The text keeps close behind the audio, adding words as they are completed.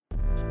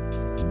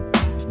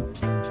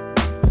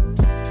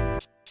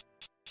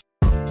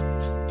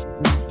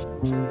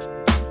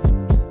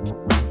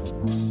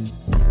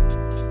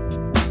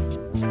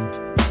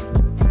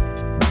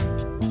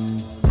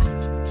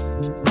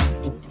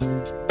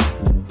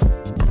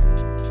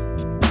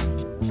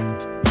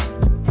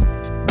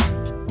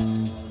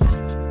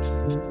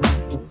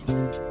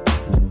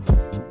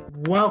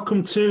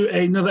welcome to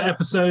another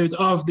episode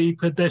of the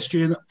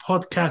Pedestrian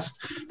Podcast,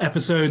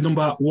 episode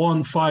number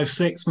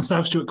 156.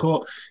 Myself, Stuart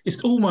Court,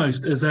 is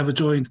almost as ever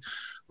joined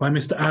by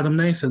Mr. Adam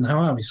Nathan. How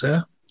are we,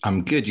 sir?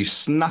 I'm good. You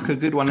snuck a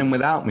good one in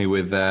without me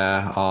with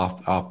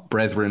our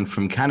brethren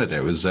from Canada.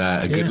 It was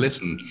a good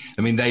listen.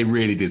 I mean, they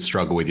really did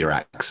struggle with your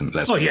accent.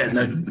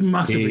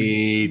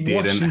 Massively.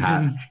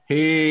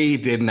 He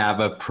didn't have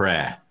a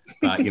prayer.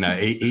 But,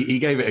 he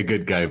gave it a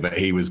good go, but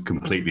he was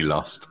completely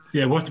lost.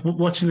 Yeah,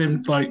 watching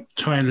him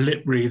try and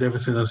lip read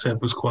everything I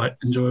said was quite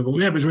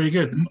enjoyable. Yeah, it was really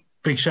good.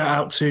 Big shout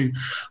out to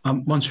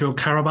Montreal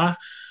Carabao.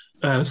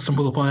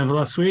 Stumbled upon over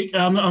last week.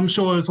 I'm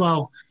sure as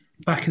well,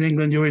 back in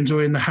England, you're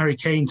enjoying the Harry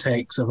Kane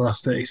takes of the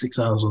last 36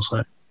 hours or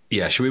so.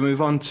 Yeah, should we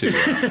move on to...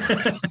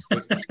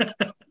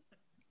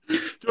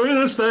 Joining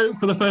us, though,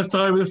 for the first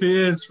time in a few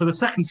years, for the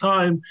second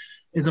time,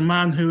 is a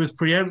man who has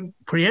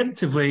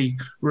preemptively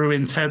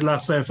ruined Ted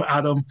Lasso for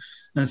Adam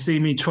and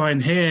seen me try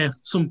and hear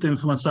something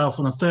for myself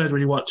on a third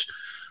rewatch.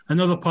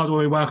 Another pod where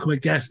we welcome a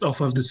guest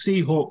off of the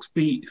Seahawks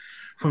beat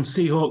from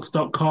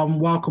Seahawks.com.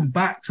 Welcome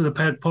back to the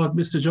Ped Pod,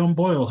 Mr. John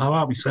Boyle. How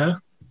are we, sir?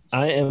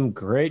 I am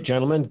great,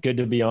 gentlemen. Good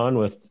to be on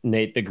with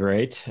Nate the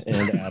Great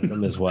and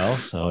Adam as well.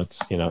 So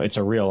it's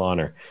a real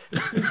honor.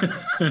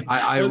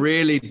 I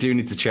really do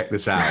need to check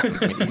this out.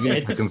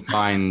 If I can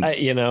find...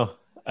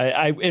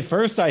 I at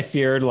first I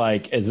feared,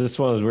 is this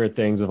one of those weird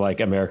things of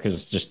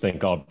Americans just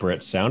think all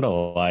Brits sound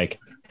alike?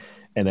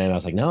 And then I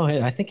was like, no,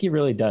 I think he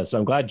really does. So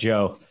I'm glad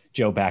Joe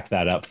backed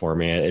that up for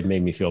me. It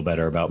made me feel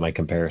better about my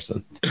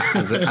comparison.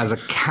 As a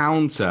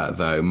counter,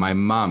 though, my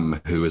mum,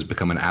 who has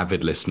become an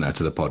avid listener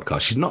to the podcast,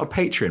 she's not a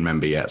Patreon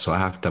member yet, so I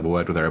have to have a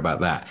word with her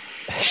about that.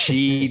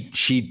 She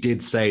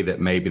did say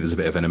that maybe there's a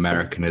bit of an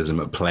Americanism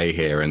at play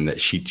here and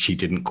that she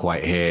didn't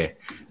quite hear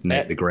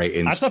Nate the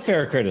Great. That's a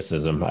fair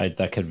criticism.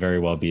 That could very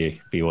well be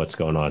what's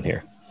going on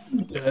here.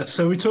 Yeah,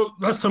 so we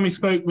talked, last time we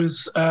spoke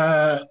was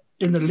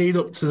in the lead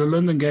up to the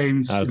London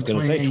games. I was going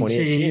to say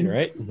 2018,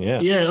 right?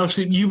 Yeah. Yeah,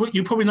 obviously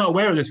you're probably not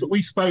aware of this, but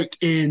we spoke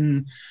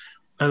in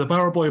the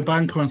Barrow Boy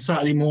Banker on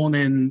Saturday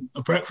morning,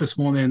 breakfast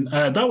morning.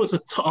 I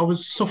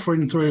was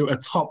suffering through a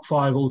top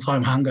 5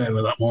 all-time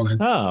hangover that morning.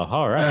 Oh,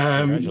 all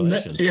right.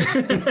 Congratulations.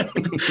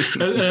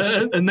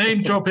 A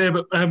name drop here,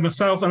 but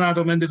myself and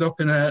Adam ended up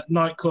in a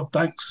nightclub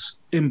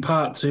thanks in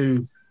part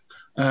to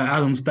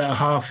Adam's better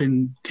half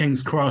in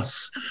King's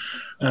Cross,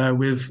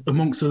 with,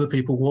 amongst other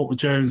people, Walter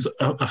Jones,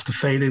 after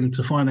failing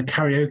to find a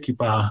karaoke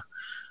bar,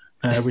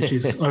 which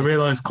is, I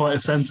realised, quite a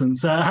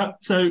sentence. So how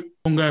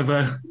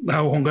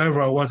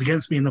hungover I was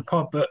against me in the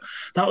pub, but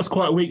that was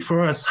quite a week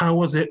for us. How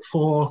was it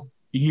for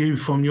you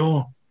from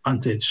your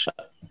vantage?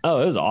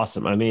 Oh, it was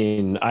awesome. I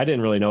mean, I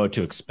didn't really know what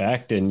to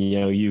expect. And,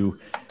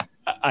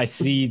 I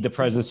see the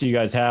presence you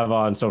guys have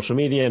on social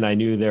media, and I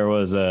knew there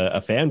was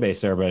a fan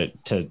base there,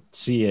 but to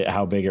see it,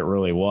 how big it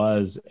really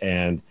was.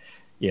 And,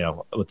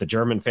 with the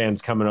German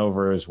fans coming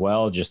over as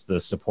well, just the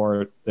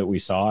support that we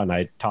saw. And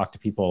I talked to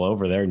people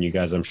over there, and you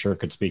guys, I'm sure,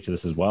 could speak to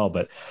this as well,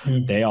 but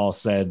they all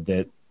said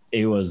that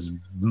it was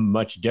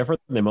much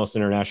different than most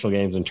international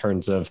games in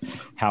terms of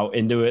how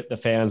into it the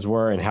fans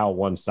were and how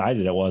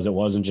one-sided it was. It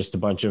wasn't just a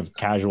bunch of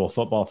casual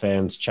football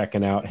fans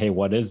checking out, hey,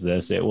 what is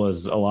this? It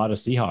was a lot of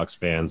Seahawks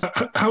fans.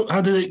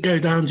 How did it go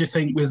down, do you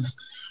think, with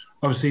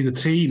obviously the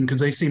team? Because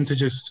they seem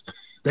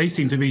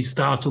to be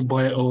startled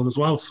by it all as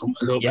well.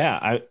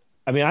 Yeah,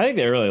 I mean, I think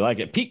they really like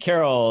it. Pete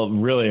Carroll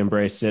really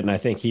embraced it, and I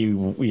think he,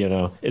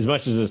 as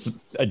much as it's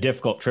a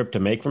difficult trip to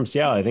make from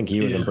Seattle, I think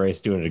he would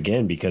embrace doing it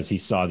again because he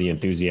saw the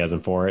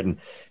enthusiasm for it, and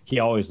he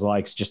always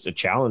likes just a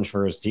challenge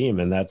for his team,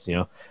 and that's,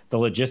 the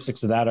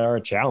logistics of that are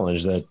a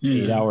challenge. The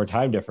 8-hour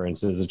time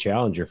difference is a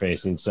challenge you're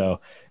facing, so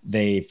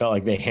they felt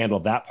like they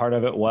handled that part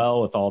of it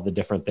well with all the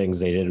different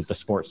things they did with the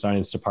sports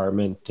science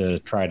department to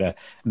try to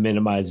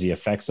minimize the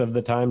effects of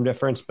the time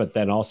difference, but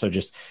then also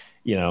just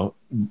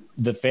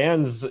the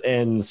fans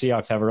and the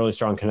Seahawks have a really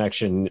strong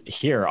connection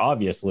here,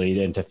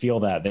 obviously, and to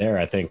feel that there,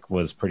 I think,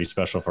 was pretty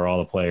special for all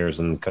the players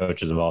and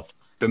coaches involved.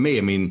 For me,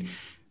 I mean,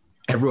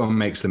 everyone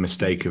makes the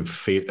mistake of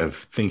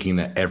thinking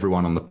that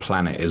everyone on the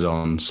planet is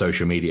on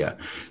social media.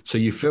 So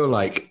you feel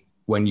like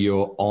when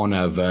you're on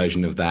a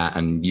version of that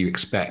and you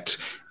expect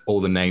all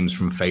the names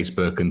from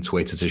Facebook and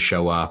Twitter to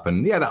show up,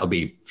 and that'll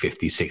be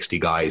 50, 60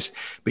 guys,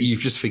 but you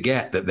just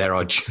forget that there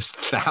are just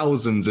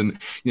thousands, and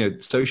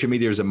social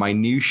media is a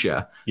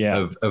minutia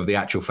of the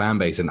actual fan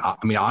base. And I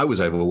mean, I was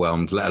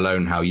overwhelmed, let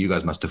alone how you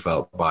guys must have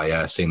felt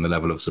by seeing the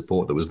level of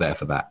support that was there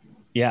for that.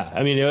 Yeah,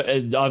 I mean,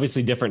 it's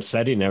obviously different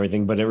setting and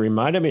everything, but it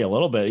reminded me a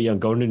little bit,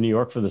 going to New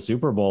York for the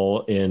Super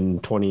Bowl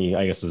in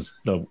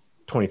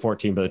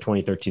 2014, but the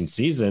 2013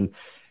 season,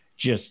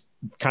 just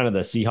kind of the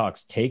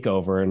Seahawks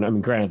takeover. And I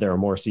mean, granted, there are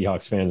more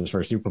Seahawks fans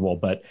for a Super Bowl,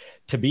 but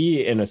to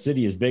be in a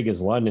city as big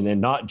as London and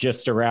not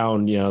just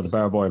around, the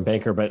Barrow Boy and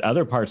Banker, but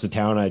other parts of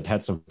town. I'd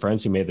had some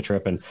friends who made the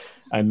trip, and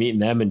I'm meeting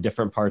them in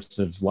different parts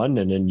of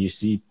London, and you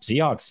see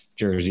Seahawks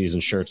jerseys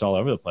and shirts all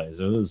over the place.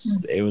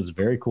 It was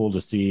very cool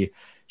to see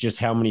just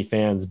how many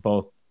fans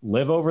both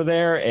live over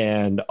there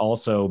and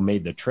also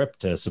made the trip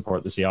to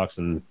support the Seahawks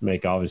and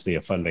make obviously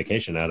a fun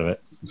vacation out of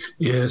it.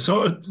 Yeah,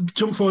 so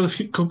jump forward a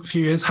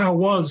few years. How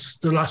was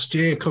the last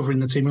year covering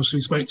the team? Obviously,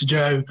 we spoke to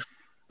Joe,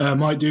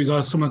 Mike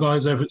Dugas, some of the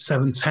guys over at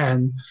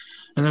 710,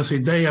 and obviously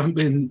they haven't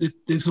been.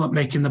 It's like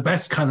making the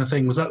best kind of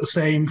thing. Was that the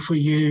same for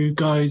you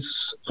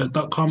guys at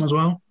 .com as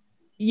well?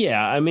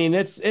 Yeah, I mean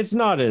it's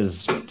not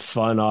as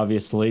fun,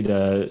 obviously,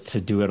 to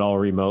do it all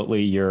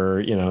remotely.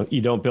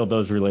 You don't build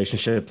those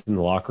relationships in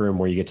the locker room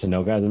where you get to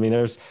know guys. I mean,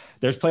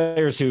 there's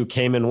players who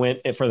came and went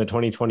for the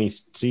 2020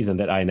 season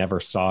that I never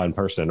saw in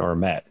person or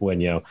met. When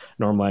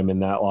normally I'm in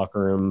that locker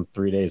room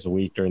 3 days a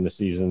week during the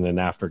season and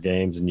after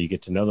games, and you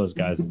get to know those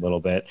guys a little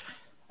bit.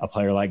 A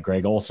player like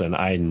Greg Olsen,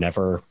 I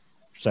never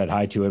said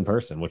hi to in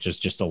person, which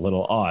is just a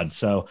little odd.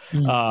 So,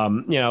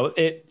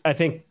 I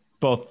think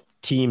both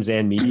teams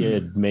and media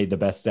made the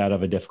best out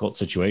of a difficult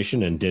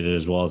situation and did it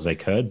as well as they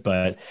could.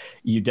 But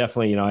you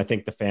definitely, I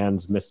think the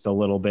fans missed a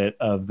little bit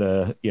of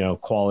the,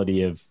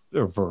 quality of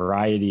or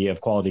variety of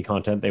quality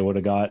content they would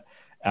have got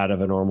out of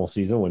a normal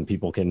season when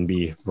people can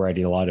be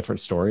writing a lot of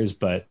different stories.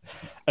 But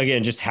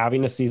again, just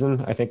having a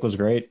season, I think was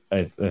great.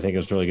 I think it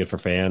was really good for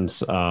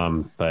fans.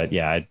 But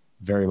yeah, I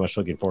very much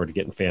looking forward to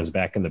getting fans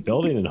back in the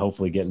building and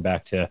hopefully getting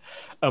back to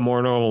a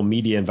more normal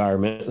media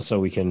environment so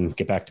we can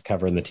get back to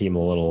covering the team a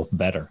little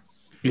better.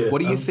 Yeah.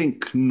 What do you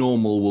think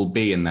normal will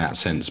be in that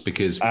sense?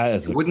 Because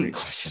it wouldn't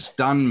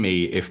stun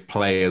me if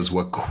players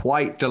were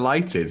quite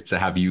delighted to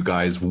have you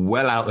guys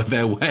well out of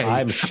their way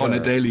on a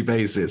daily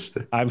basis.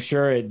 I'm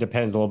sure it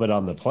depends a little bit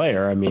on the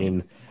player. I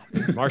mean,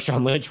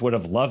 Marshawn Lynch would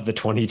have loved the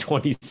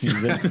 2020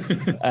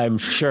 season. I'm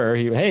sure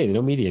hey,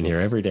 no media in here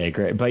every day.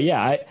 Great. But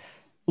yeah,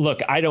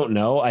 I don't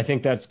know. I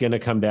think that's going to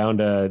come down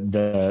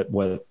to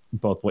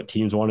what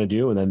teams want to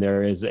do. And then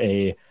there is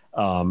a,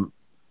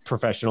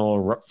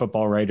 professional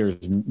football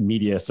writers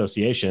media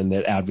association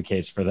that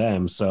advocates for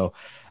them. So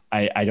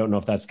I don't know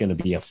if that's going to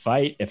be a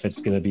fight, if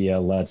it's going to be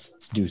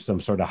let's do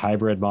some sort of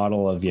hybrid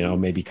model of,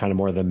 maybe kind of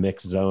more the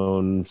mixed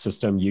zone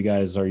system you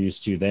guys are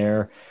used to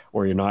there,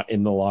 or you're not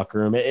in the locker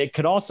room. It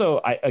could also,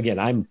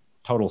 I'm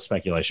total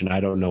speculation.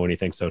 I don't know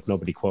anything, so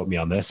nobody quote me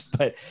on this,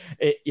 but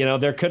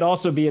there could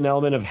also be an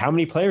element of how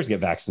many players get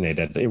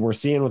vaccinated. We're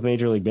seeing with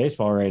Major League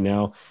Baseball right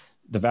now,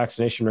 the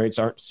vaccination rates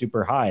aren't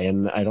super high.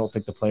 And I don't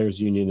think the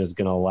players union is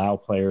going to allow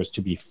players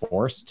to be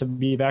forced to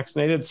be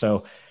vaccinated.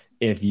 So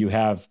if you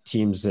have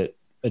teams that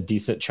a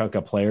decent chunk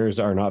of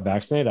players are not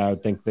vaccinated, I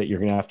would think that you're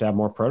going to have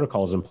more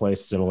protocols in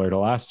place similar to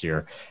last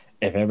year.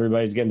 If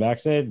everybody's getting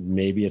vaccinated,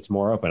 maybe it's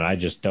more open. I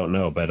just don't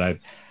know, but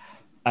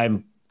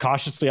I'm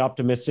cautiously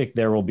optimistic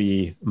there will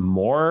be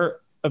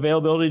more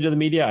availability to the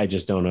media. I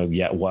just don't know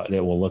yet what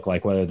it will look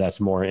like, whether that's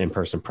more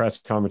in-person press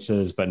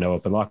conferences, but no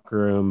open locker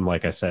room.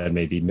 Like I said,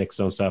 maybe mixed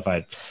zone stuff.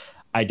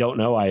 I don't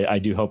know. I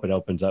do hope it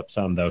opens up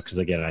some though. Cause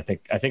again, I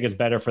think it's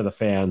better for the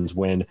fans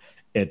when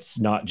it's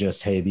not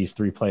just, hey, these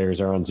three players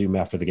are on Zoom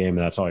after the game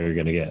and that's all you're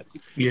going to get.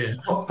 Yeah.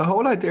 The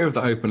whole idea of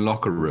the open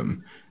locker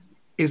room,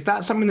 is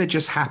that something that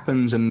just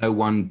happens and no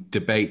one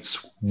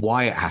debates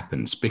why it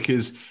happens?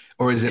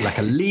 Or is it like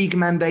a league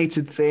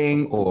mandated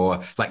thing?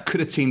 Or like,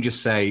 could a team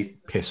just say,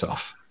 piss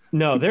off?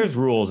 No, there's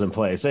rules in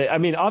place. I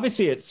mean,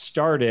 obviously it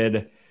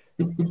started,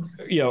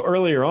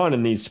 earlier on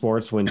in these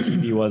sports when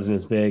TV wasn't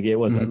as big. It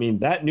was, I mean,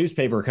 that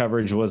newspaper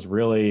coverage was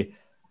really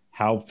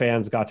how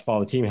fans got to follow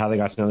the team, how they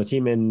got to know the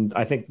team. And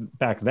I think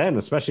back then,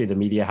 especially the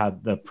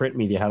print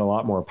media had a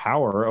lot more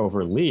power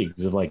over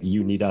leagues of like,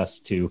 you need us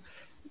to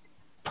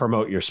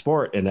promote your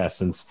sport in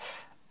essence.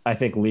 I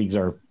think leagues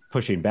are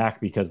pushing back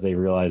because they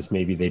realize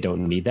maybe they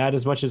don't need that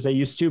as much as they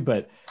used to.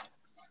 But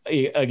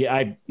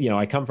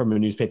I come from a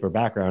newspaper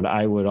background.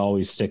 I would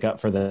always stick up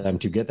for them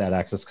to get that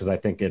access because I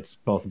think it's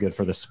both good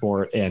for the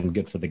sport and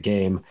good for the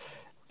game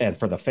and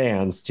for the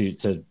fans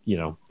to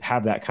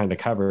have that kind of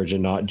coverage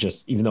and not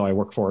just, even though I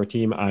work for a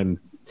team, I'm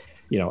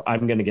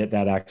going to get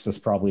that access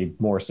probably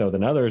more so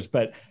than others,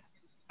 but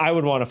I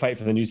would want to fight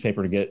for the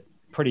newspaper to get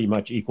pretty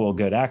much equal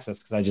good access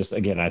because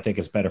I think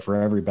it's better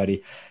for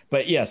everybody.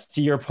 But yes,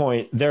 to your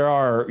point, there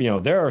are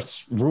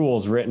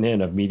rules written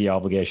in of media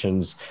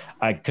obligations.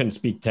 I couldn't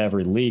speak to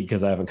every league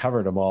because I haven't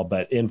covered them all,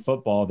 but in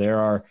football, there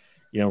are,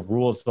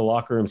 rules. The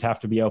locker rooms have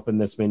to be open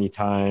this many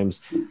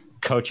times.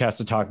 Coach has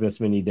to talk this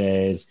many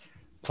days.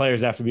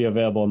 Players have to be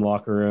available in the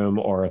locker room,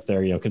 or if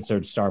they're,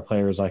 considered star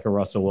players like a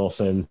Russell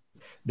Wilson,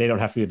 they don't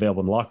have to be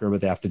available in the locker room, but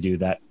they have to do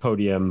that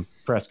podium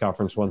press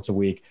conference once a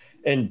week.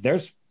 And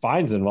there's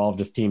fines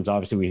involved if teams,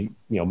 obviously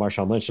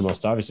Marshawn Lynch, the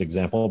most obvious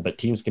example, but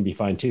teams can be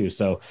fined too.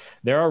 So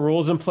there are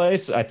rules in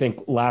place. I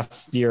think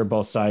last year,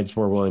 both sides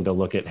were willing to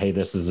look at, hey,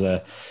 this is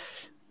a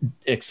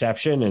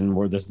exception and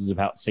where this is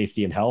about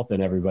safety and health,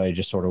 and everybody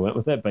just sort of went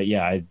with it. But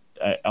yeah,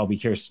 I'll be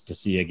curious to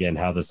see again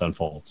how this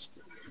unfolds.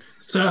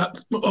 So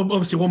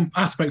obviously one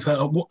aspect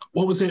of that,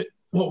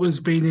 what was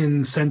being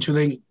in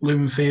CenturyLink,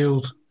 Lumen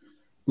Field,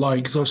 like,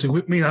 because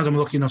obviously me and Adam are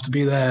lucky enough to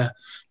be there,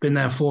 been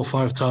there 4 or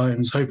 5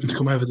 times, hoping to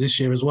come over this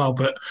year as well.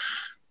 But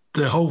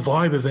the whole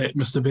vibe of it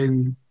must have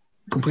been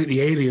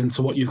completely alien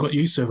to what you've got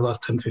used to over the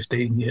last 10,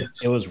 15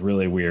 years. It was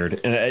really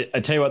weird. And I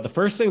tell you what, the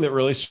first thing that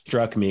really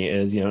struck me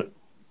is,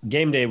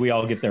 game day, we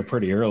all get there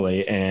pretty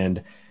early.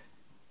 And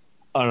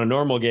on a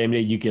normal game day,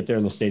 you get there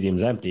and the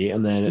stadium's empty,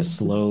 and then it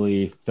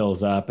slowly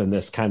fills up and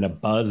this kind of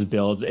buzz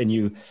builds. And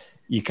you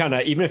kind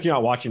of, even if you're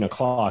not watching a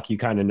clock, you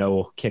kind of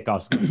know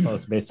kickoff's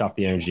close based off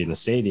the energy in the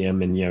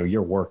stadium. And,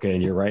 you're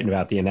working, you're writing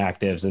about the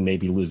inactives and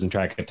maybe losing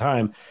track of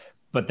time.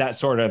 But that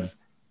sort of,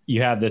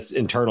 you have this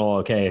internal,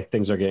 okay,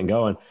 things are getting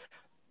going.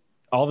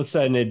 All of a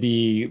sudden it'd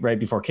be right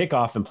before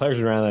kickoff and players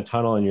are around the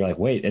tunnel and you're like,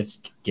 wait,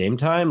 it's game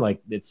time? Like,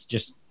 it's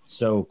just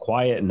so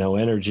quiet and no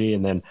energy.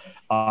 And then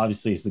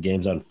obviously as the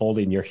game's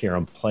unfolding, you're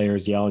hearing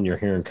players yelling, you're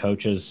hearing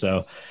coaches.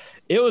 So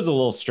it was a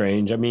little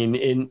strange. I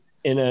mean,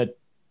 in a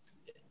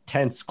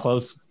tense,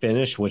 close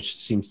finish, which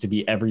seems to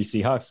be every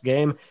Seahawks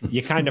game,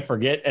 you kind of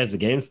forget as the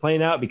game's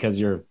playing out because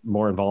you're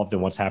more involved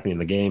in what's happening in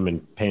the game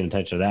and paying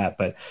attention to that.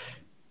 But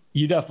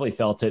you definitely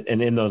felt it.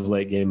 And in those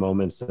late game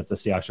moments that the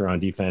Seahawks were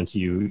on defense,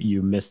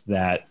 you missed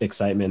that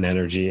excitement and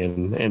energy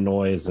and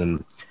noise.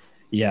 And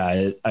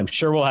yeah, I'm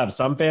sure we'll have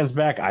some fans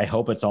back. I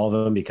hope it's all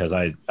of them because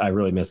I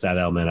really missed that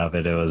element of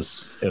it. It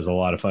was a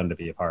lot of fun to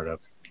be a part of.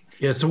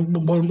 Yeah, so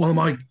one of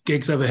my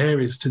gigs over here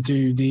is to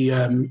do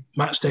the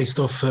match day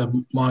stuff for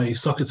my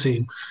soccer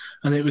team.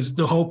 And it was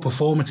the whole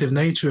performative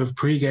nature of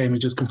pre-game is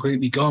just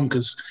completely gone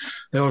because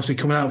they're obviously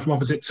coming out from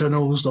opposite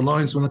tunnels. The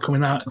linesmen are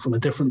coming out from a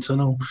different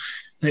tunnel.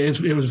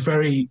 It was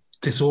very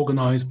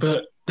disorganised,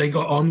 but they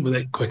got on with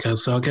it quicker.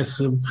 So I guess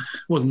it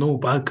wasn't all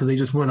bad because they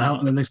just run out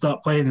and then they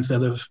start playing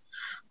instead of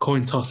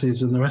coin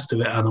tosses and the rest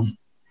of it, Adam.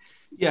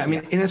 Yeah, I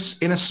mean, in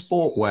a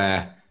sport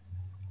where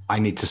I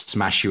need to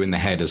smash you in the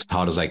head as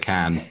hard as I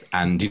can,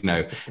 and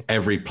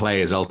every play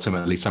is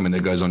ultimately something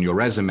that goes on your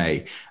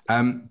resume.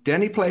 Did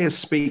any players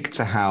speak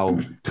to how?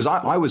 Because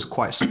I was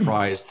quite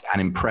surprised and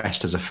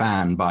impressed as a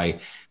fan by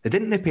there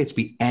didn't appear to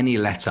be any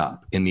let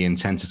up in the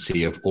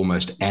intensity of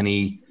almost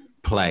any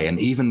play, and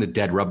even the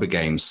dead rubber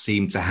games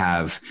seemed to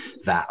have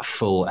that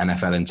full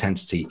NFL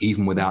intensity,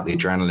 even without the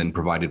adrenaline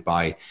provided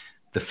by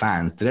the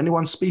fans. Did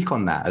anyone speak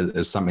on that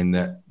as something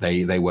that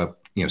they were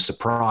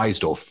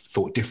surprised or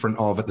thought different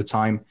of at the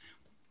time?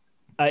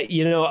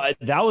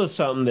 That was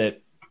something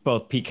that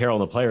both Pete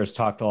Carroll and the players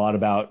talked a lot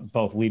about,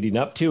 both leading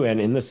up to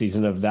and in the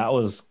season. Of that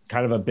was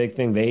kind of a big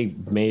thing. They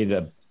made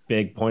a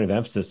big point of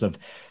emphasis of,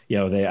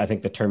 I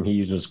think the term he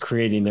used was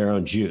creating their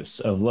own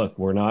juice. Of look,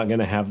 we're not going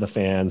to have the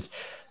fans.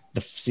 The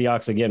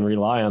Seahawks again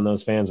rely on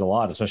those fans a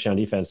lot, especially on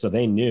defense. So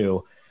they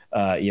knew.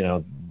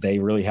 They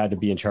really had to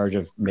be in charge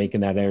of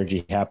making that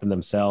energy happen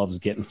themselves,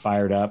 getting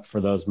fired up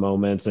for those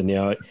moments. And,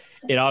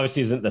 it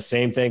obviously isn't the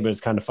same thing, but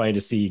it's kind of funny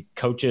to see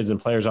coaches and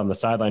players on the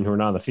sideline who are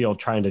not on the field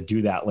trying to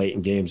do that late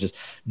in games, just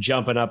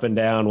jumping up and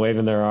down,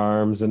 waving their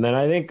arms. And then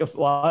I think a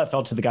lot of that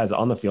fell to the guys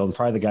on the field, and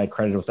probably the guy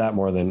credited with that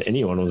more than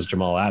anyone was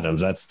Jamal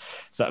Adams. That's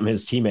something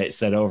his teammates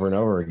said over and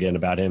over again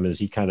about him, is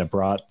he kind of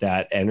brought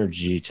that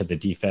energy to the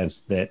defense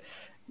that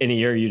in a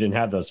year you didn't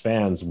have those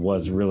fans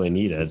was really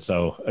needed.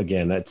 So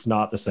again, it's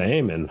not the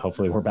same, and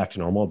hopefully we're back to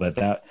normal, but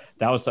that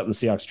was something the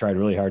Seahawks tried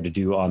really hard to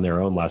do on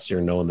their own last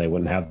year, knowing they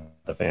wouldn't have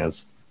the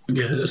fans.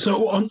 Yeah.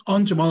 So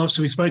on Jamal,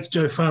 obviously we spoke to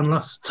Joe Fan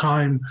last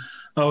time,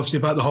 obviously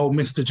about the whole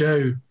Mr.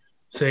 Joe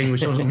thing,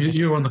 which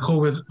you were on the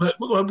call with. But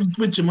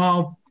with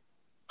Jamal,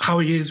 how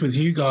he is with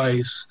you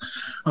guys,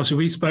 obviously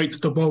we spoke to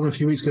Doug Baldwin a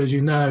few weeks ago, as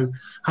you know.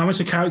 How much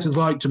the characters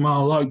like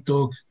Jamal, like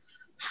Doug,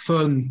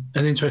 fun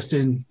and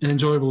interesting and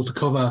enjoyable to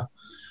cover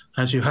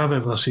as you have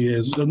over the last few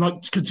years?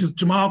 Because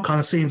Jamal kind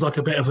of seems like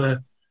a bit of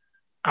a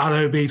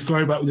LOB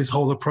throwback with his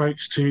whole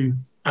approach to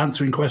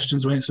answering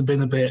questions when it's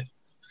been a bit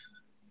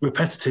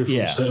repetitive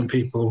from certain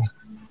people.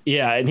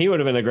 Yeah, and he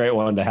would have been a great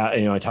one to have.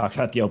 I talked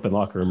about the open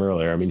locker room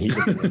earlier. I mean, he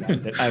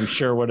I'm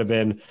sure would have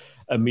been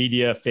a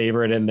media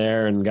favorite in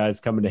there, and guys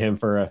coming to him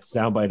for a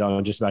soundbite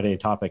on just about any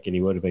topic, and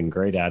he would have been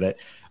great at it.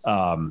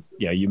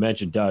 You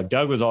mentioned Doug.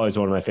 Doug was always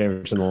one of my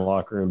favorites in the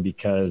locker room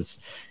because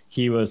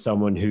he was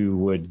someone who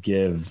would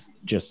give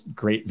just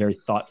great, very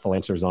thoughtful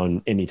answers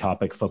on any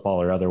topic,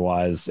 football or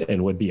otherwise,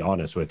 and would be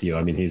honest with you.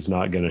 I mean, he's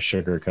not going to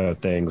sugarcoat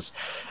things.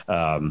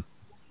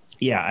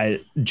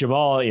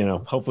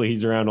 Jamal, hopefully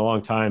he's around a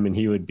long time, and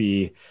he would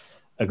be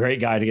a great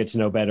guy to get to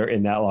know better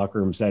in that locker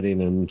room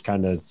setting and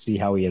kind of see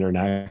how he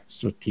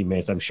interacts with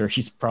teammates. I'm sure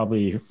he's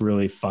probably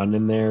really fun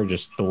in there,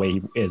 just the way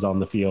he is on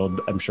the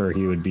field. I'm sure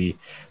he would be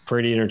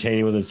pretty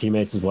entertaining with his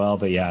teammates as well.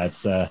 But yeah,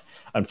 it's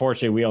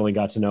unfortunately we only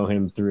got to know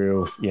him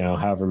through,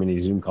 however many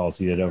Zoom calls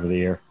he did over the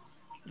year.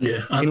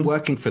 Yeah. In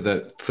working for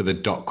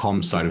the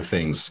 .com side of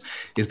things,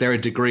 is there a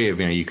degree of,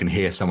 you can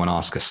hear someone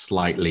ask a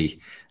slightly,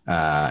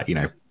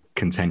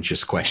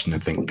 contentious question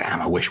and think,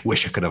 damn, I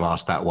wish I could have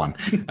asked that one,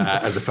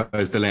 as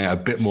opposed to a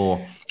bit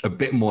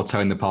more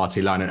towing the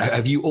party line. And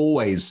have you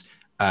always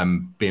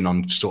been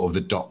on sort of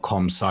the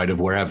 .com side of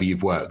wherever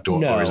you've worked,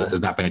 or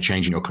has that been a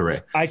change in your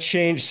career? I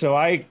changed. So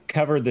I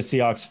covered the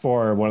Seahawks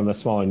for one of the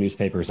smaller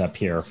newspapers up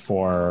here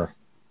for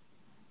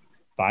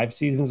 5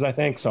 seasons, I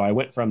think. So I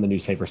went from the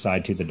newspaper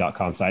side to the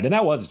 .com side, and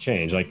that was a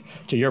change. Like,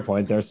 to your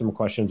point, there's some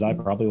questions I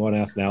probably want to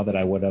ask now that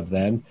I would have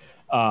then.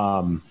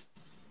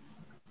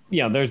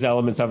 There's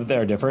elements of it that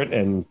are different,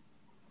 and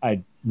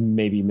I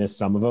maybe missed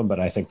some of them, but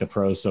I think the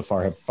pros so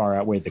far have far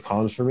outweighed the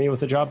cons for me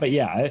with the job. But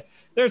yeah,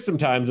 there's some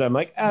times I'm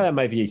like, that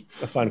might be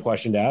a fun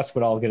question to ask,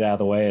 but I'll get out of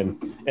the way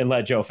and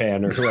let Joe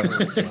Fan or whoever,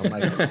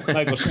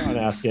 Michael Sean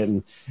ask it.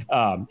 And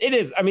it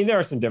is, I mean, there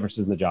are some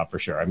differences in the job for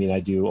sure. I mean, I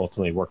do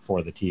ultimately work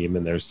for the team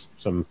and there's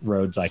some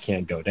roads I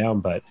can't go down,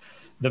 but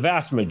the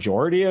vast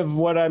majority of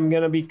what I'm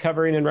going to be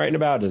covering and writing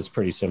about is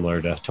pretty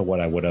similar to what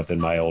I would have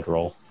in my old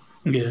role.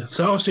 Yeah.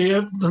 So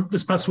obviously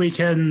this past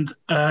weekend,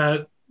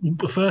 the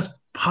first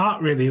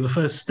part, really, the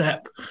first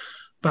step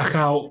back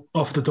out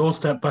off the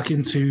doorstep, back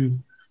into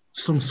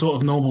some sort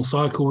of normal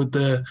cycle with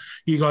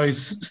you guys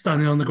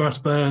standing on the grass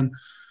burn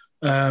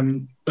at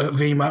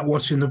VMAT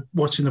watching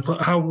the play.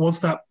 How was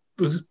that?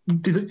 Is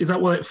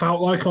that what it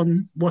felt like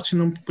on watching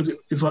them?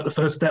 Is like the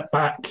first step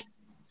back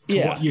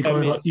to what you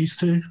guys got used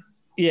to?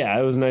 Yeah,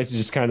 it was nice to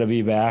just kind of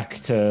be back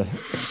to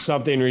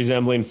something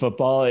resembling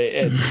football.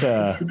 It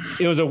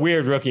was a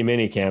weird rookie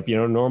mini camp.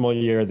 Normal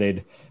year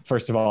they'd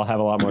first of all have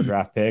a lot more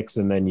draft picks,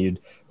 and then you'd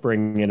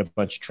bring in a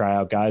bunch of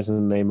tryout guys,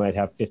 and they might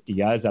have 50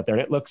 guys out there.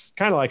 And it looks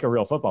kind of like a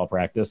real football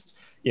practice.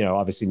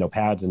 Obviously no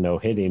pads and no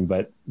hitting,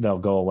 but they'll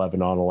go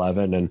 11 on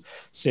 11 and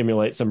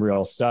simulate some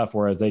real stuff.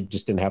 Whereas they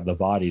just didn't have the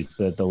bodies.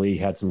 The league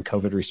had some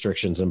COVID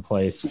restrictions in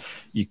place.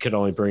 You could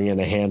only bring in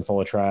a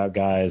handful of tryout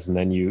guys, and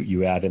then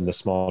you add in the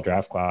small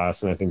draft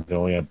class. And I think they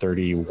only had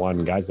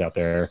 31 guys out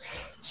there.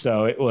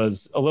 So it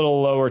was a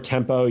little lower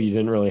tempo. You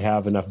didn't really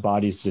have enough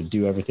bodies to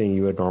do everything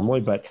you would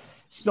normally, but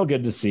still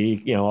good to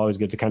see. Always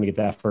good to kind of get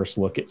that first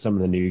look at some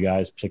of the new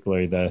guys,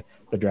 particularly the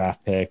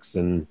draft picks,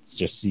 and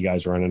just see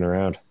guys running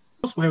around.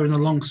 I was wearing the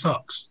long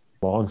socks.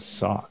 Long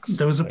socks.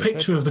 There was a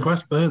picture of the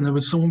grass burn. There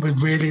was someone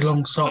with really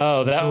long socks.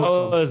 Oh, that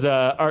was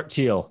Art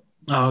Teal.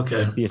 Oh,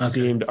 okay. The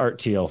esteemed Art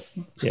Teal.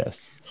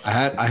 Yes.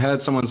 I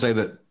heard someone say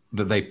that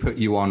they put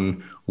you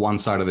on one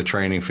side of the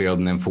training field,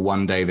 and then for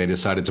one day they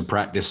decided to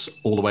practice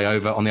all the way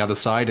over on the other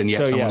side, and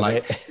yet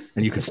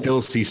and you could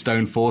still see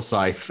Stone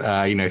Forsyth,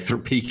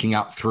 peeking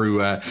up through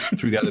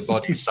the other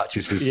bodies, such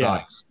as his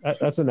size.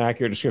 That's an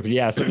accurate description.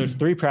 Yeah. So there's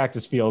 3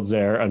 practice fields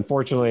there.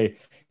 Unfortunately,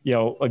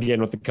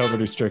 again with the COVID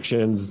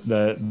restrictions,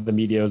 the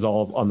media is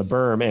all on the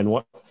berm, and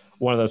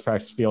one of those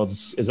practice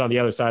fields is on the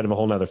other side of a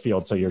whole nother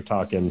field. So you're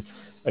talking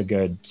a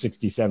good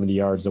 60, 70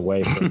 yards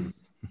away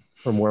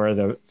from where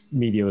the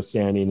media was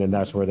standing, and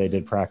that's where they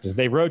did practice.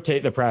 They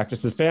rotate the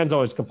practices. Fans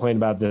always complain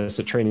about this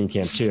at training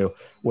camp too,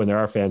 when there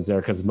are fans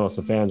there, because most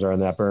of the fans are on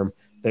that berm.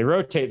 They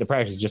rotate the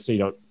practice just so you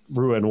don't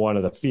ruin one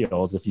of the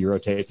fields. If you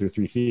rotate through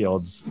 3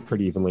 fields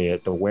pretty evenly,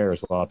 the wear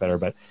is a lot better.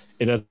 But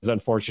it is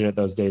unfortunate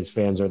those days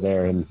fans are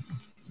there and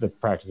the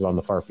practice is on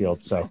the far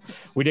field. So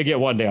we did get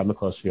one day on the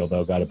close field,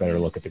 though. Got a better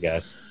look at the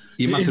guys.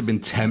 You must have been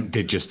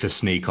tempted just to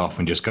sneak off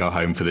and just go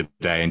home for the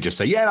day and just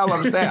say, yeah, I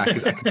was there.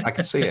 I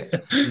could see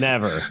it.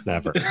 Never.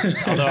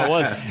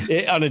 Although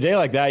on a day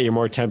like that, you're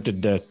more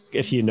tempted to,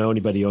 if you know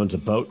anybody who owns a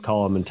boat,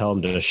 call them and tell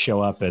them to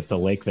show up at the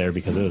lake there,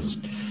 because it was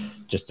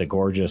just a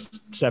gorgeous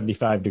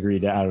 75-degree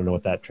day. I don't know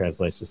what that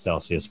translates to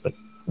Celsius, but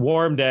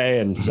warm day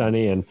and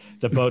sunny, and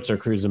the boats are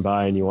cruising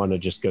by and you want to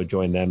just go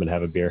join them and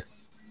have a beer.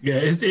 Yeah.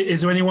 Is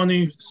there anyone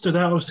who stood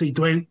out? Obviously,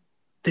 Dwayne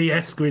D.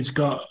 Eskridge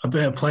got a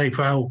bit of play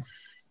for how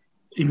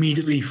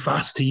immediately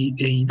fast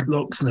he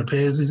looks and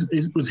appears.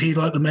 Was he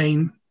like the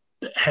main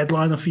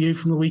headliner for you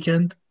from the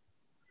weekend?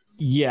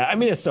 Yeah, I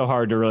mean, it's so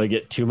hard to really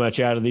get too much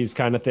out of these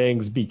kind of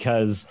things,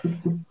 because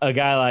a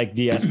guy like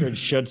D. Eskridge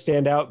should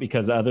stand out,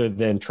 because other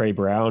than Trey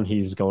Brown,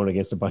 he's going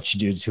against a bunch of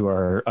dudes who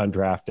are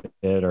undrafted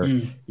or,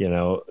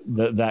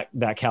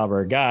 that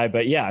caliber of guy.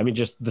 But yeah, I mean,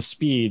 just the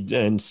speed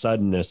and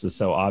suddenness is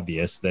so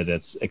obvious that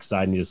it's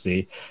exciting to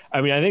see. I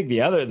mean, I think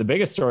the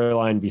biggest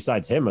storyline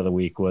besides him of the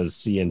week was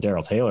seeing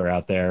Darrell Taylor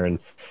out there, and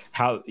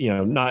how,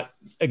 you're not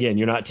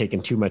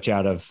taking too much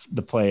out of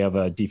the play of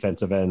a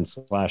defensive end /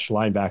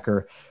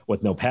 linebacker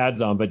with no pads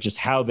on, but just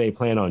how they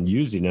plan on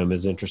using him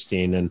is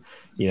interesting. And,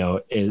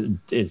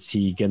 is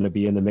he going to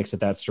be in the mix at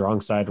that strong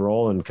side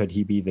role? And could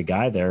he be the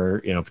guy there,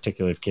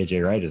 particularly if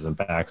KJ Wright isn't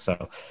back?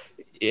 So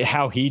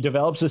how he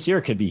develops this year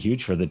could be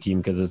huge for the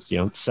team, because it's,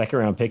 2nd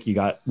round pick you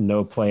got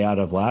no play out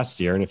of last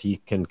year. And if he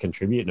can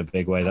contribute in a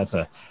big way, that's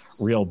a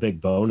real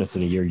big bonus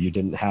in a year you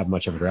didn't have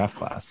much of a draft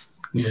class.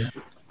 Yeah.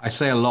 I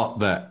say a lot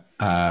that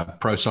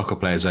pro soccer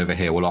players over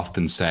here will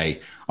often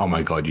say, oh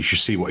my God, you should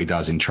see what he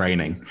does in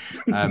training.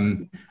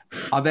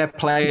 Are there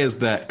players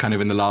that kind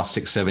of in the last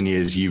 6-7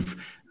 years you've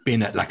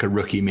been at like a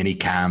rookie mini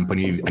camp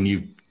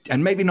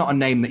and maybe not a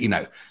name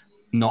that,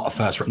 not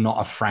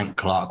a Frank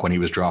Clark when he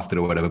was drafted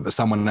or whatever, but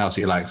someone else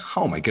that you're like,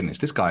 oh my goodness,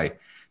 this guy's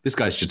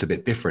just a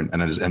bit different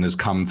and has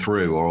come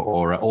through,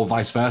 or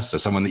vice versa.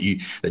 Someone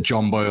that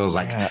John Boyle's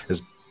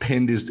has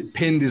pinned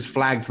his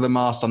flag to the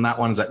mast on that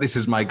one. It's like, this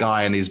is my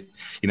guy. And he's,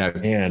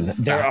 man,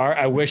 there are,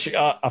 I wish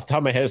off the top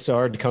of my head, it's so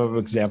hard to come up with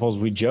examples.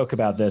 We joke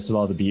about this with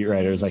all the beat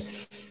writers. Like,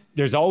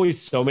 there's always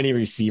so many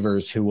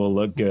receivers who will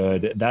look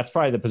good. That's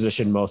probably the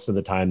position most of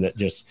the time that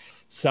just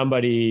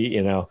somebody,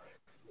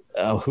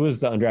 who was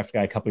the undrafted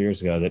guy a couple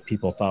years ago that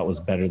people thought was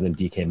better than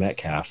DK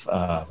Metcalf?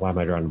 Why am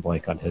I drawing a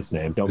blank on his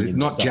name?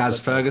 Not Jazz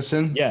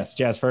Ferguson? Yes,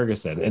 Jazz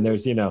Ferguson. And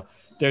there's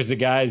there's the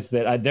guys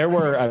that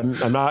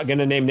I'm not going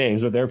to name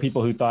names, but there are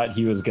people who thought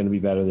he was going to be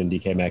better than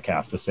DK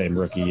Metcalf the same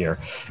rookie year.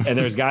 And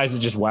there's guys that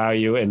just wow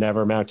you and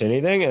never amount to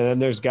anything. And then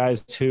there's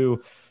guys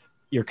who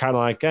you're kind of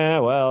like,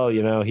 well,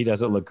 he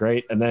doesn't look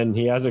great. And then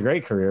he has a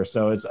great career.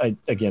 So I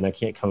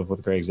can't come up with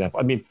a great example.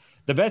 I mean,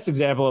 the best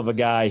example of a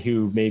guy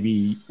who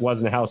maybe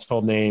wasn't a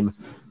household name,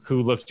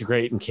 who looked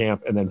great in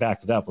camp and then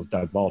backed it up was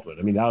Doug Baldwin.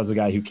 I mean, that was a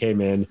guy who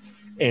came in,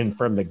 and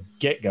from the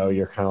get-go,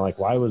 you're kind of like,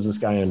 why was this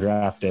guy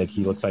undrafted?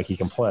 He looks like he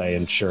can play.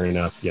 And sure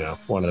enough,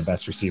 one of the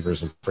best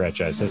receivers in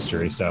franchise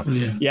history. So,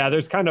 yeah,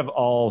 there's kind of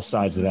all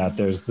sides of that.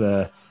 There's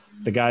the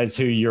guys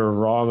who you're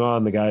wrong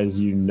on, the guys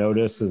you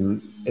notice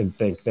and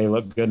think they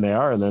look good and they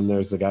are. And then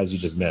there's the guys you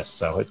just miss.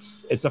 So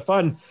it's a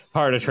fun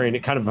part of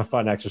training, kind of a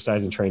fun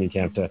exercise in training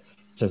camp to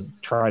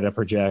try to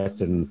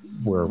project, and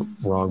we're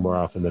wrong more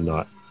often than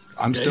not.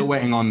 I'm still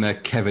waiting on the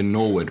Kevin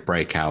Norwood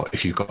breakout.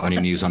 If you've got any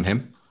news on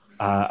him.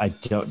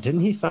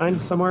 Didn't he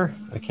sign somewhere?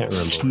 I can't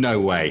remember. No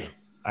way.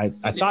 I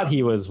thought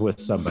he was with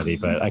somebody,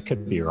 but I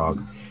could be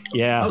wrong.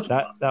 Yeah,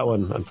 that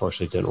one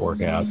unfortunately didn't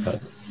work out,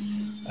 but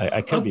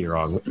I could be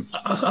wrong.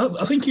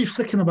 I think he was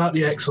thinking about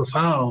the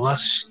XFL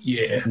last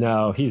year.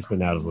 No, he's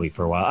been out of the league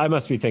for a while. I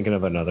must be thinking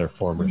of another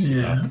former.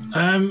 Yeah.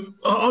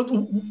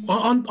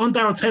 On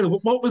Darrell Taylor,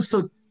 what was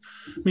the?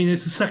 I mean,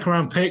 it's a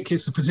second-round pick.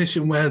 It's a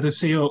position where the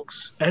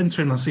Seahawks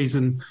entering the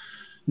season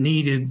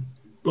needed,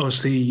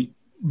 obviously,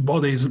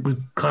 bodies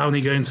with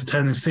Clowney going to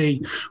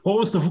Tennessee. What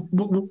was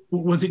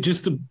was it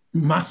just a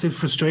massive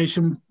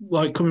frustration,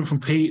 like coming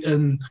from Pete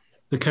and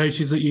the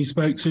coaches that you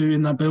spoke to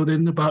in that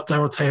building about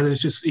Darrell Taylor?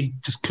 He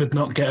just could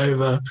not get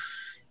over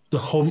the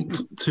hump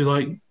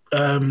to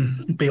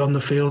be on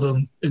the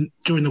field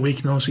during the week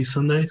and obviously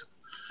Sundays.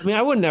 I mean,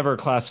 I would never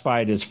classify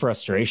it as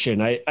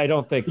frustration. I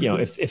don't think,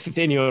 if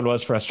anyone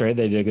was frustrated,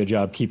 they did a good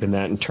job keeping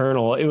that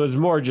internal. It was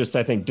more just,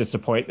 I think,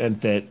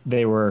 disappointment that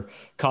they were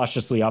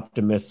cautiously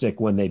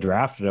optimistic when they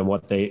drafted him.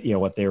 What they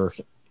were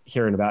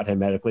hearing about him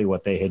medically,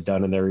 what they had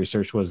done in their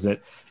research was that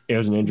it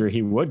was an injury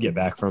he would get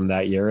back from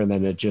that year. And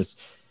then it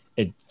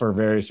for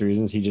various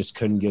reasons, he just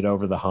couldn't get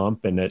over the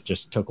hump, and it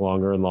just took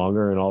longer and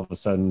longer. And all of a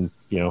sudden,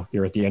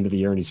 you're at the end of the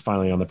year and he's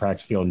finally on the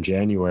practice field in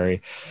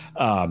January.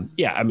 I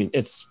mean,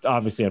 it's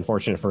obviously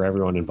unfortunate for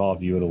everyone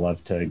involved. You would have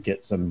loved to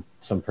get some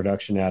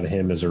production out of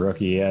him as a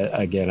rookie.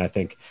 Again, I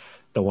think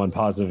the one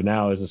positive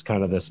now is this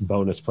kind of this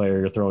bonus player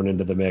you're throwing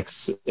into the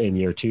mix in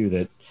year two,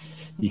 that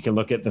you can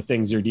look at the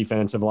things your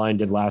defensive line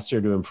did last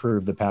year to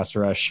improve the pass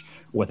rush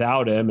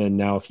without him. And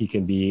now if he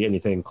can be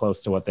anything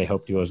close to what they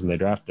hoped he was when they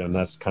drafted him,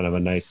 that's kind of a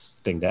nice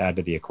thing to add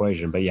to the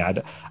equation. But yeah,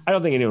 I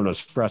don't think anyone was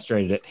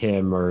frustrated at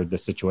him or the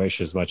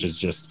situation as much as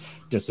just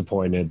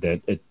disappointed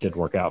that it didn't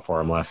work out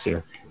for him last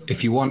year.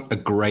 If you want a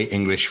great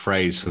English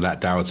phrase for that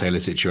Darrell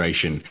Taylor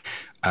situation,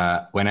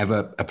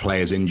 whenever a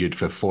player is injured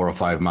for 4 or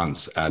 5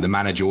 months, the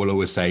manager will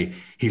always say,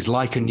 he's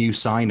like a new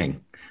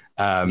signing.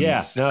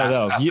 That's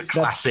the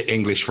classic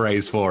English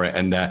phrase for it.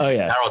 And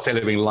Darrell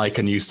Taylor being like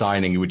a new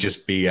signing would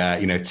just be,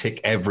 tick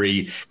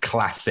every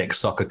classic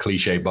soccer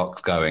cliche box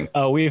going.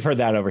 Oh, we've heard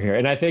that over here.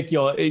 And I think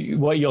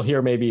you'll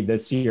hear maybe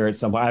this year at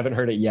some point. I haven't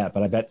heard it yet,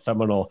 but I bet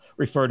someone will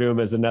refer to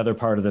him as another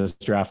part of this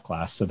draft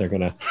class. So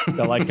they'll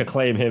like to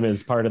claim him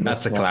as part of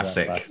this. That's a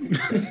classic.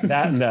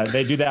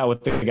 They do that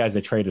with the guys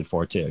they traded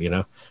for too,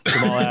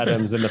 Jamal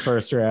Adams in the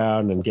first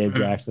round and Gabe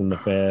Jackson in the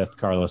 5th,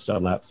 Carlos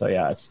Dunlap. So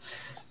yeah,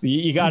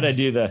 you got to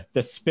do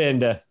the spin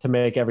to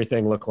make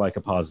everything look like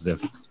a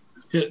positive.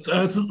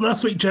 Yeah, so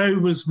last week, Joe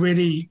was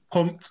really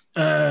pumped.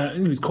 He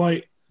was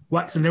quite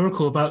waxing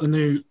lyrical about the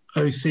new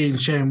OC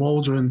and Shane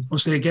Waldron.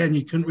 Obviously, again,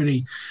 you couldn't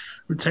really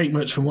take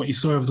much from what you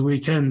saw over the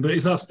weekend. But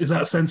is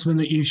that a sentiment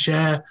that you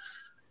share,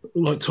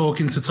 like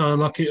talking to Tyler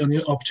Lockett on the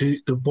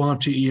one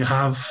opportunity you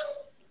have,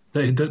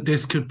 that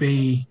this could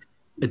be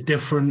a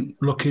different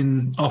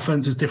looking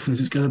offense, as different as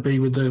it's going to be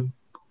with the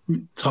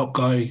top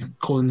guy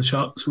calling the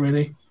shots,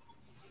 really?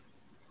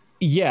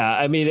 Yeah,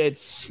 I mean,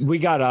 we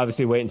got to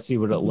obviously wait and see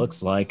what it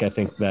looks like. I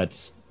think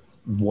that's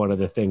one of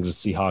the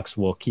things the Seahawks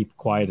will keep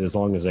quiet as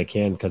long as they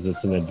can, because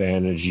it's an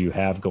advantage you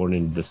have going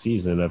into the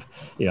season of,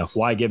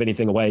 why give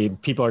anything away?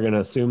 People are going to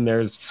assume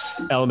there's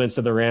elements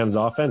of the Rams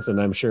offense, and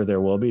I'm sure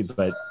there will be,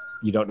 but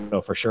you don't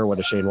know for sure what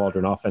a Shane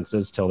Waldron offense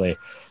is till they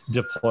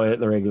deploy it in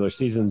the regular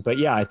season. But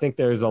yeah, I think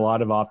there's a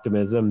lot of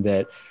optimism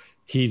that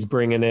he's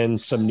bringing in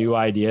some new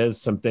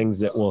ideas, some things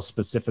that will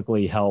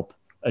specifically help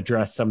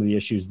address some of the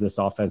issues this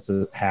offense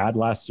had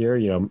last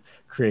year,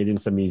 creating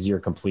some easier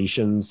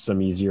completions,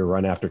 some easier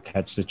run after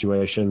catch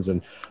situations.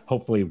 And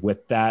hopefully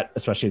with that,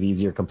 especially the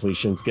easier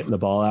completions, getting the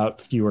ball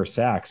out, fewer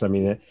sacks. I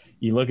mean,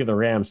 you look at the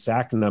Rams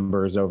sack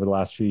numbers over the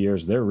last few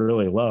years, they're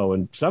really low.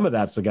 And some of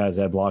that's the guys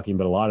that had blocking,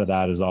 but a lot of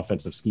that is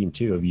offensive scheme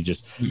too, if you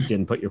just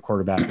didn't put your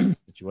quarterback in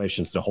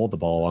situations to hold the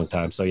ball a long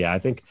time. So yeah, I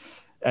think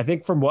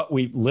from what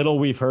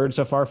we've heard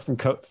so far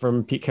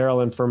from Pete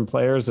Carroll and from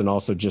players, and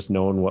also just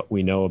knowing what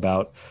we know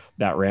about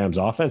that Rams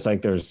offense, I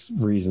think there's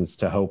reasons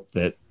to hope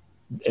that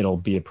it'll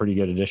be a pretty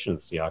good addition to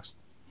the Seahawks.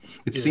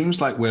 It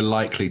seems like we're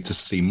likely to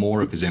see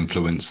more of his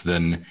influence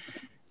than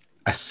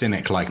a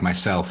cynic like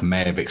myself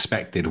may have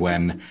expected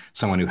when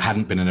someone who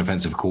hadn't been an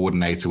offensive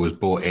coordinator was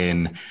brought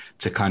in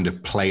to kind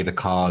of play the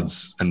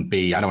cards and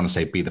be, I don't want to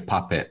say be the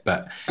puppet,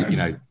 but,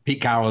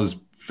 Pete Carroll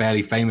has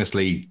fairly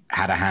famously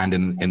had a hand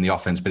in the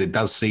offense, but it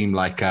does seem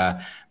like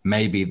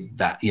maybe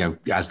that,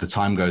 as the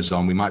time goes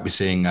on, we might be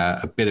seeing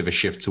a bit of a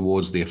shift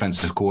towards the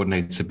offensive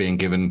coordinator being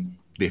given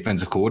the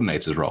offensive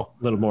coordinator's role.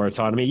 A little more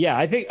autonomy. Yeah,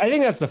 I think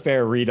that's the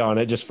fair read on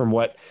it, just from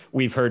what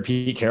we've heard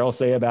Pete Carroll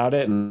say about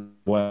it and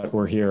what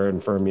we're hearing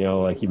from,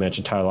 like you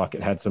mentioned, Tyler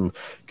Lockett had some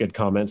good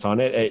comments on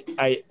it.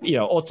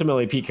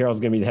 Ultimately Pete Carroll's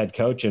going to be the head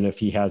coach, and if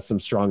he has some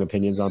strong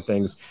opinions on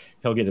things,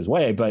 he'll get his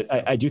way. But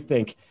I do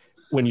think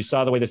when you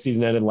saw the way the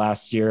season ended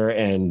last year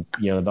and,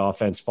 the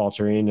offense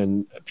faltering,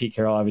 and Pete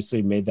Carroll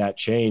obviously made that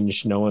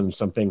change, knowing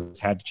some things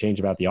had to change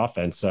about the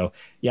offense. So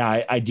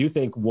yeah, I do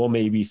think we'll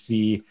maybe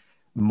see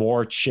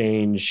more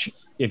change.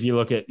 If you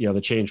look at,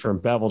 the change from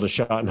Bevel to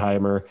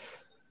Schottenheimer,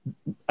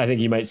 I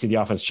think you might see the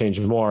offense change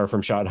more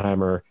from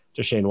Schottenheimer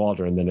to Shane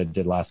Waldron than it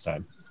did last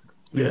time.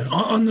 Yeah.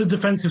 On the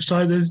defensive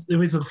side,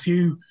 there is a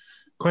few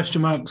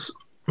question marks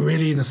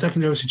really in the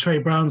secondary. Obviously, Trey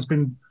Brown's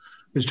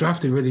was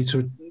drafted really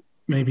to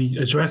maybe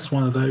address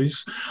one of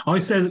those. I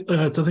said,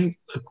 I think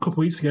a couple of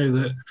weeks ago,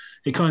 that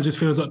it kind of just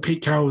feels like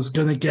Pete Carroll was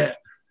going to get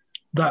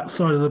that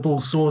side of the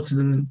ball sorted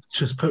and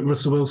just put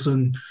Russell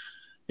Wilson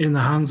in the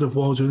hands of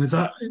Waldron. Is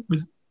that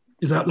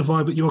the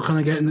vibe that you're kind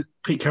of getting, that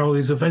Pete Carroll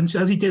is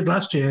eventually, as he did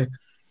last year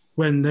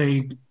when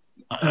they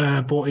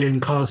brought in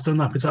Carlos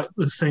Dunlap? Is that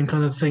the same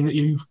kind of thing that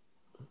you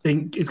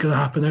think is going to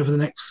happen over the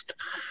next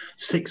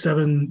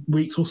 6-7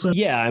 weeks or so?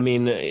 Yeah, I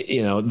mean,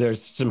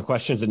 there's some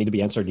questions that need to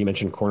be answered. You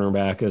mentioned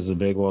cornerback as a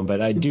big one,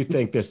 but I do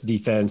think this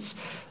defense,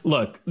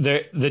 look,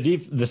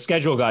 the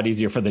schedule got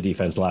easier for the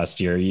defense last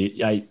year.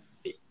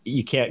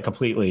 You can't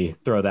completely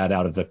throw that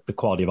out of the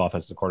quality of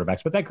offensive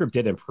quarterbacks, but that group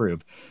did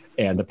improve,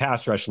 and the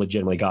pass rush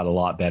legitimately got a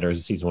lot better as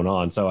the season went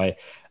on. So I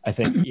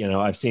think,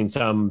 I've seen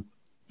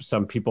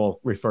some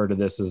people refer to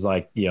this as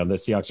like, the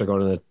Seahawks are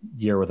going to the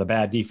year with a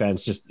bad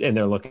defense, and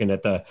they're looking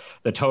at the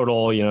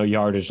total,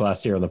 yardage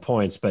last year and the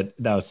points, but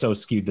that was so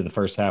skewed to the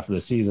first half of the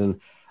season.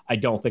 I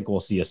don't think we'll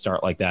see a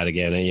start like that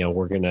again.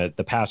 And,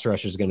 the pass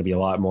rush is going to be a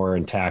lot more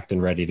intact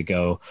and ready to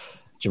go.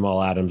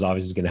 Jamal Adams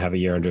obviously is going to have a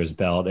year under his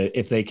belt.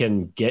 If they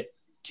can get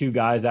two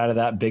guys out of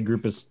that big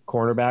group of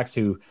cornerbacks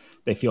who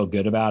they feel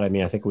good about. I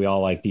mean, I think we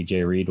all like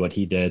DJ Reed, what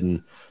he did,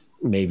 and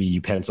maybe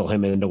you pencil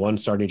him into one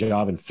starting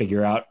job and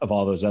figure out of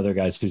all those other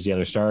guys who's the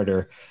other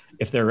starter.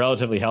 If they're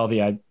relatively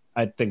healthy,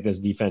 I think this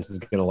defense is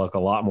going to look a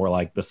lot more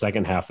like the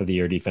second half of the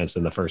year defense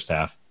than the first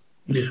half.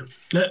 Yeah.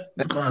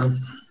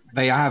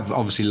 They have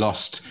obviously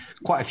lost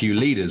quite a few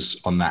leaders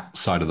on that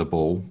side of the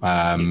ball.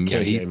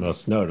 KJ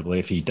most notably,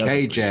 if he does.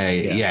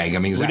 KJ, yeah. I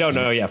mean, exactly. We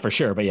don't know, for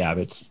sure, but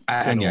it's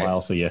been a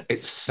while. So yeah,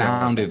 it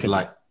sounded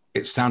like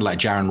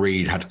Jaron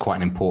Reed had quite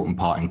an important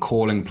part in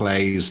calling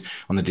plays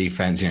on the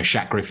defense.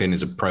 Shaq Griffin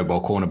is a Pro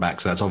Bowl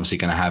cornerback, so that's obviously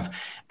going to have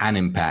an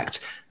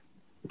impact.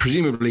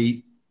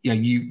 Presumably,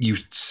 you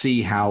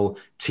see how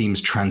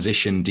teams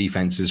transition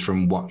defenses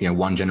from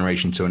one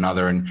generation to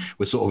another, and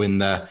we're sort of in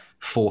the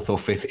fourth or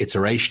fifth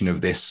iteration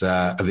of this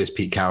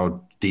Pete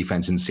Carroll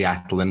defense in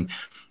Seattle, and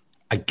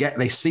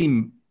they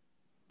seem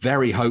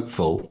very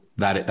hopeful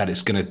that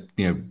it's going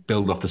to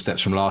build off the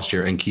steps from last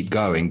year and keep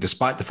going,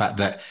 despite the fact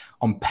that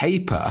on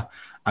paper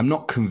I'm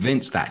not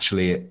convinced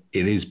actually it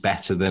is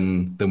better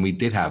than we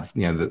did have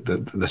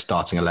the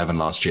starting 11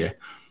 last year.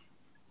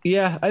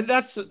 Yeah,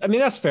 that's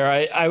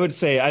fair. I would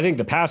say I think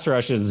the pass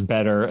rush is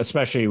better,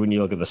 especially when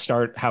you look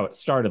at how it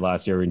started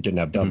last year. We didn't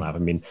have Dunlap.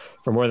 Mm-hmm. I mean,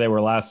 from where they were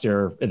last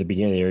year at the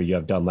beginning of the year, you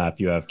have Dunlap,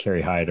 you have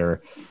Kerry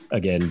Hyder.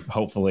 Again,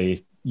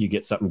 hopefully you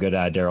get something good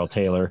out of Darrell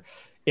Taylor.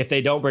 If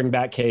they don't bring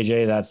back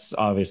KJ, that's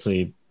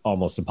obviously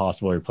almost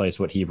impossible to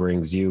replace what he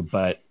brings you.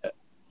 But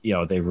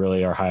they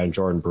really are high on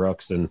Jordan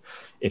Brooks, and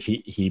if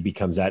he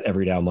becomes that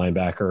every down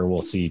linebacker,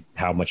 we'll see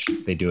how much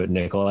they do at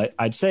nickel.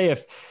 I'd say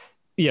if.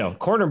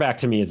 Cornerback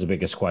to me is the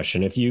biggest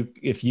question. If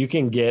you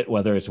can get,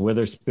 whether it's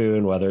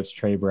Witherspoon, whether it's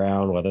Trey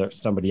Brown, whether it's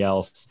somebody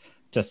else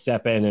to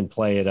step in and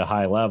play at a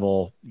high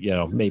level,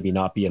 maybe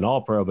not be an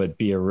all-pro, but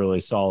be a really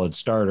solid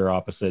starter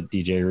opposite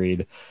DJ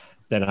Reed,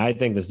 then I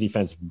think this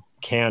defense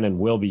can and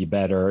will be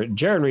better.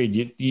 Jaron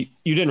Reed, you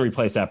didn't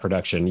replace that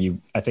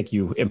production. I think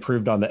you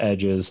improved on the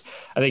edges.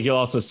 I think you'll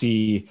also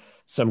see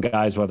some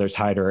guys, whether it's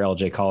Hyder or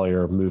LJ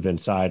Collier, move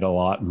inside a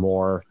lot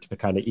more to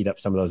kind of eat up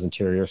some of those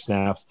interior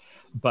snaps.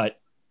 But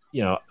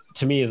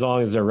to me, as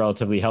long as they're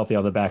relatively healthy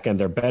on the back end,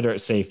 they're better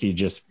at safety.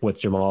 Just with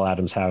Jamal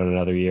Adams having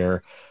another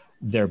year,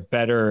 they're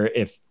better.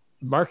 If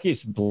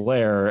Marquise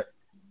Blair,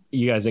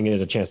 you guys didn't get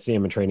a chance to see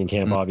him in training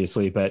camp,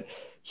 obviously, but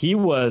he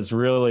was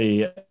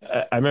really,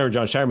 I remember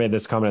John Shire made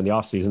this comment in the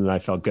offseason, and I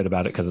felt good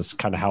about it because it's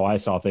kind of how I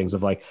saw things,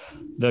 of like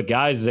the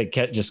guys that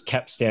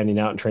kept standing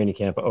out in training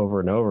camp over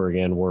and over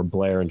again were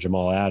Blair and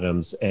Jamal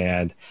Adams.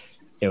 And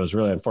it was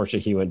really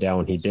unfortunate he went down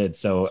when he did.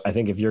 So I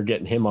think if you're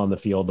getting him on the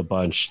field a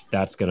bunch,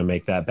 that's going to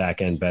make that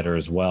back end better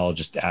as well.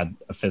 Just add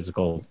a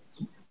physical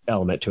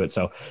element to it.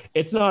 So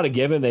it's not a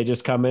given. They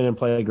just come in and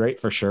play great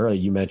for sure.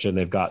 You mentioned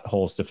they've got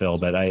holes to fill,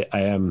 but I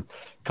am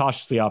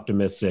cautiously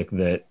optimistic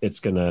that it's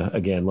going to,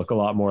 again, look a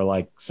lot more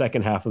like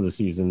second half of the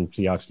season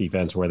Seahawks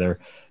defense, where they're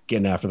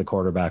getting after the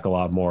quarterback a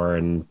lot more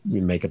and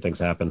making things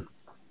happen.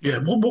 Yeah,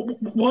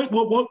 why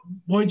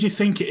do you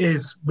think it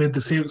is with the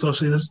Seahawks?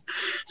 Obviously, there's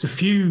a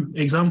few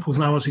examples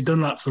now. Obviously,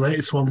 Dunlap's the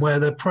latest one where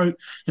they're pro,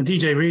 and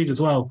DJ Reed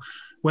as well,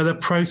 where their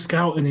pro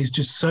scouting is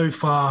just so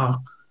far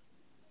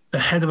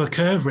ahead of a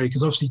curve, really.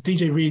 Because obviously,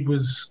 DJ Reed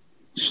was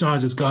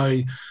Schneider's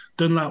guy.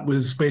 Dunlap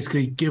was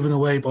basically given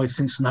away by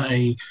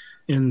Cincinnati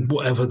in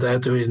whatever they're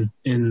doing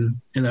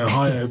in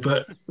Ohio.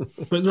 but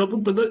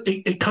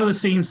it kind of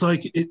seems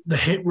like the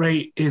hit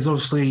rate is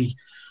obviously.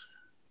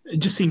 It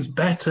just seems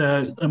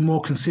better and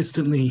more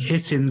consistently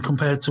hitting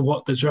compared to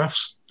what the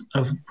drafts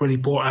have really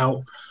brought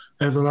out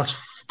over the last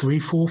 3,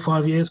 4,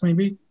 5 years,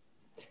 maybe.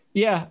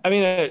 Yeah, I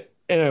mean,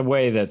 in a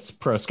way, that's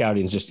pro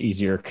scouting is just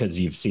easier because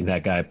you've seen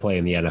that guy play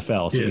in the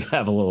NFL, so you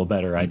have a little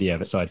better idea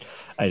of it. So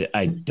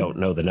I don't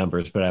know the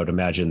numbers, but I would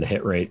imagine the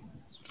hit rate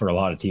for a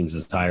lot of teams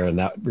is higher in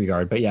that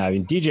regard. But yeah, I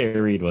mean, DJ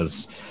Reed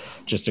was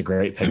just a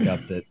great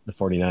pickup that the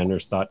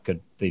 49ers thought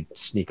they'd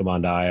sneak him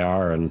onto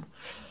IR, and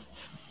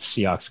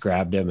Seahawks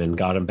grabbed him and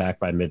got him back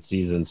by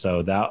midseason.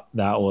 So that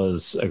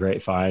was a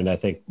great find. I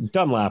think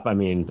Dunlap, I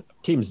mean,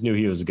 teams knew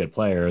he was a good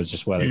player. It was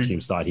just whether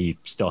teams thought he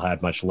still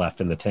had much left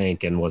in the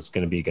tank and was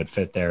going to be a good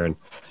fit there. And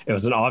it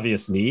was an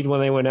obvious need when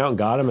they went out and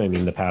got him. I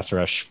mean, the pass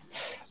rush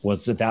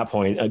was at that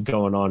point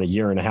going on a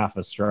year and a half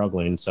of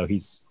struggling. So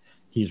he's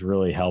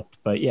really helped.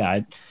 But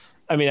yeah,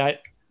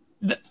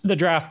 the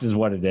draft is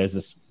what it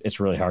is. It's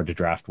really hard to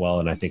draft well.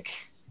 And I think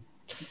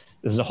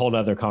this is a whole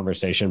nother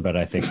conversation, but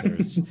I think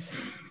there's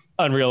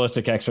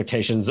unrealistic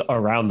expectations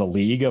around the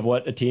league of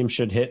what a team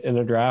should hit in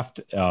a draft.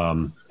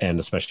 And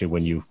especially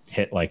when you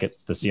hit like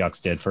the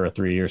Seahawks did for a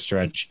 3-year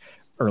stretch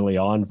early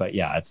on. But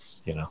yeah,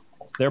 it's,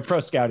 they're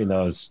pro scouting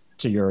those.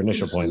 To your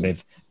initial point,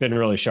 they've been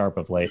really sharp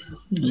of late.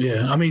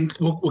 Yeah. I mean,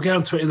 we'll get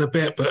onto it in a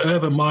bit, but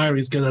Urban Meyer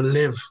is going to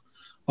live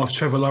off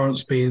Trevor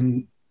Lawrence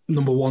being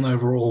number 1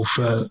 overall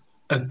for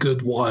a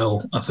good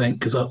while, I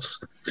think,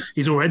 because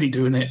he's already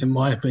doing it, in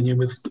my opinion,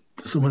 with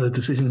some of the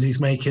decisions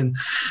he's making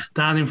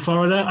down in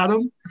Florida.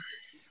 Adam?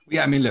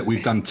 Yeah, I mean, look,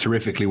 we've done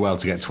terrifically well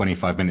to get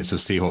 25 minutes of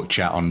Seahawk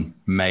chat on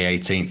May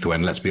 18th,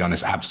 when, let's be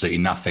honest, absolutely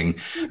nothing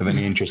of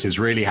any interest is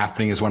really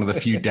happening. As one of the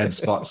few dead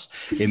spots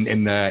in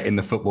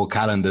the football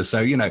calendar. So,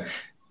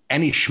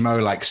 any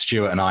schmo like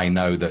Stuart and I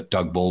know that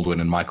Doug Baldwin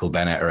and Michael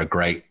Bennett are a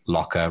great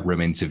locker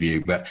room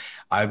interview, but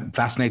I'm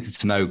fascinated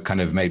to know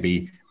kind of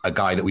maybe a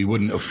guy that we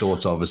wouldn't have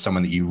thought of as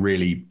someone that you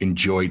really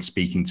enjoyed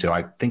speaking to.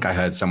 I think I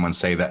heard someone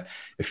say that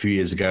a few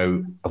years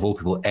ago, of all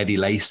people, Eddie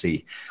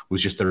Lacy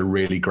was just a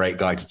really great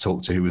guy to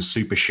talk to, who was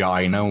super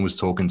shy. No one was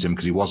talking to him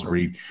because he wasn't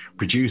really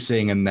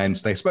producing. And then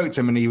they spoke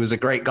to him and he was a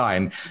great guy.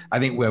 And I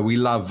think where we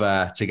love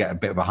to get a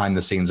bit of behind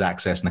the scenes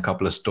access and a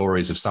couple of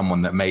stories of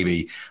someone that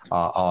maybe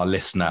our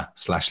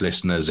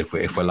listeners, if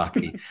we're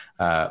lucky,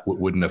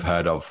 wouldn't have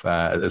heard of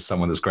as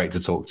someone that's great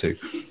to talk to.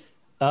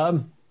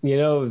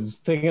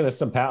 Thinking of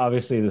some,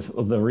 obviously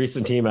the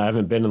recent team, I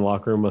haven't been in the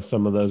locker room with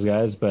some of those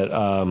guys, but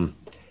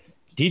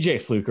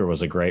DJ Fluker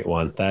was a great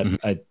one.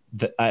 I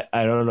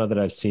don't know that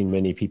I've seen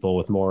many people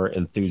with more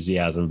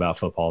enthusiasm about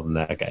football than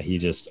that guy. He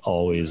just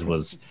always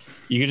was,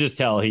 you could just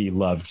tell he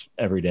loved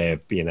every day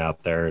of being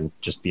out there and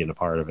just being a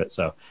part of it.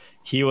 So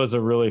he was a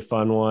really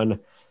fun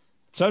one.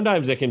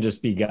 Sometimes it can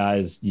just be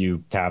guys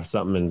you have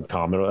something in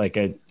common. Like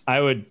I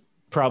would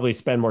probably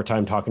spend more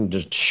time talking to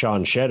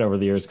Sean Shedd over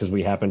the years because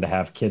we happen to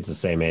have kids the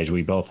same age.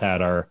 We both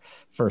had our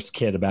first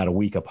kid about a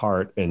week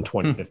apart in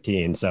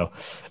 2015. So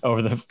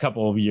over the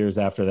couple of years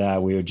after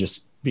that, we would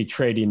just be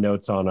trading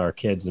notes on our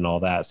kids and all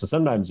that. So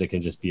sometimes it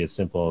can just be as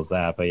simple as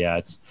that. But yeah,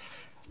 it's,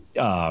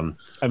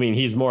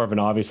 he's more of an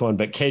obvious one,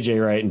 but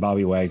KJ Wright and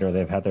Bobby Wagner,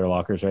 they've had their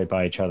lockers right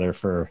by each other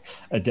for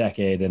a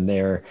decade, and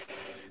they're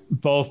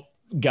both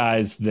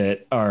guys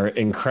that are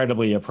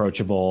incredibly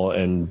approachable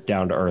and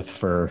down to earth,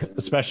 for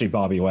especially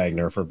Bobby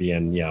Wagner for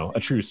being, a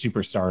true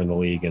superstar in the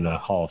league and a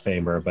Hall of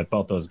Famer. But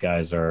both those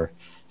guys are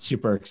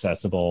super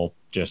accessible,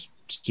 just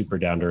super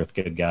down to earth,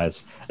 good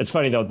guys. It's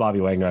funny though, with Bobby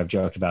Wagner, I've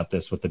joked about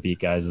this with the beat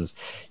guys, is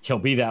he'll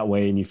be that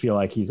way and you feel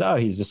like he's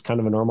just kind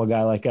of a normal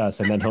guy like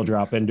us. And then he'll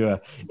drop into a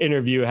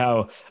interview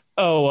how,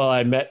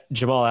 I met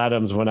Jamal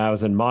Adams when I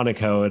was in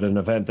Monaco at an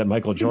event that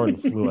Michael Jordan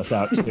flew us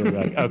out to.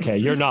 Like, okay,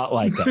 you're not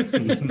like us.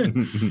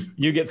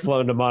 You get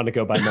flown to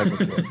Monaco by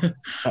Michael Jordan.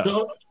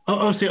 So.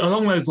 Obviously,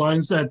 along those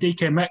lines,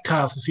 DK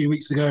Metcalf a few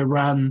weeks ago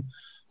ran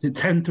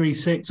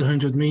 10.36,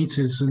 100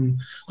 meters, and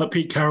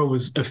Pete Carroll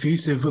was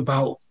effusive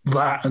about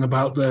that and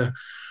about the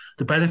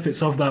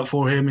benefits of that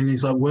for him in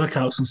his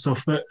workouts and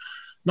stuff. But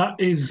that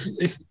is,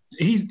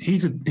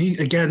 he's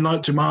again,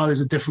 like Jamal,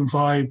 is a different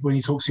vibe when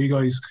he talks to you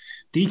guys.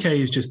 DK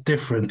is just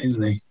different,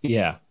 isn't he?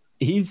 Yeah.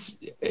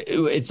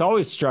 It's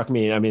always struck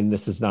me. I mean,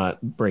 this is not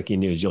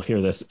breaking news. You'll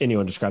hear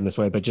anyone describe this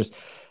way, but just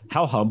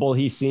how humble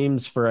he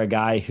seems for a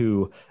guy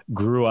who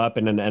grew up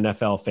in an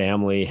NFL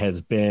family,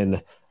 has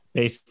been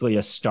basically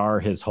a star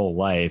his whole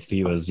life.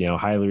 He was,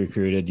 highly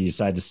recruited. He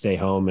decided to stay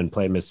home and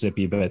play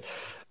Mississippi. But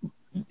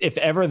if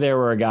ever there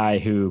were a guy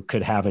who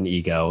could have an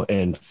ego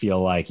and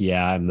feel like,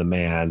 yeah, I'm the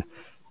man,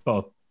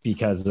 both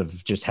because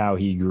of just how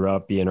he grew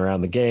up being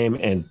around the game,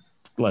 and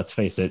let's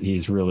face it,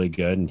 he's really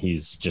good and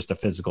he's just a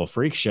physical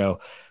freak show,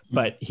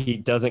 but he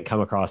doesn't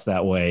come across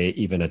that way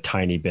even a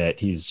tiny bit.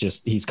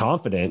 He's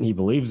confident, he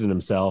believes in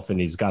himself, and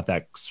he's got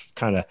that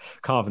kind of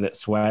confident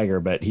swagger,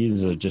 but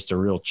he's just a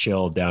real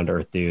chill, down to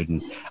earth dude.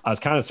 And I was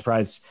kind of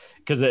surprised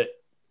because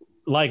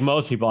like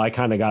most people, I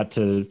kind of got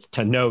to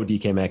know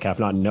DK Metcalf,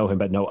 not know him,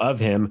 but know of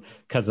him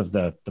because of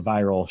the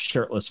viral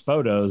shirtless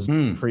photos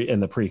in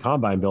the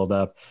pre-combine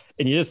buildup.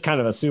 And you just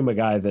kind of assume a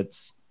guy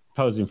that's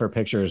posing for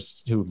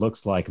pictures who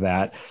looks like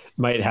that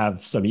might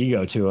have some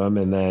ego to him.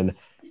 And then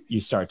you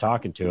start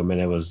talking to him and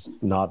it was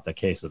not the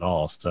case at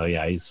all. So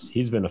yeah,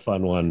 he's been a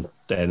fun one.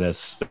 And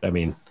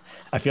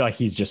I feel like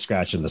he's just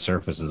scratching the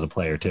surface as a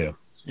player too.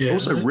 Yeah.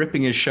 Also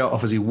ripping his shirt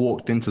off as he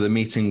walked into the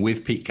meeting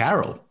with Pete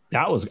Carroll.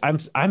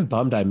 I'm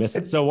bummed I missed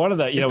it. So one of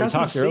the, we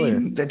talked earlier.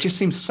 That just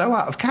seems so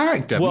out of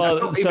character.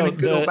 Well, so even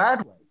good or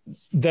bad way.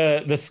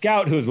 The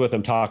scout who was with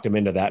him talked him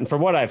into that. And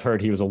from what I've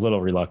heard, he was a little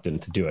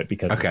reluctant to do it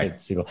because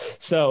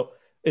so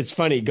it's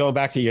funny going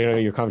back to,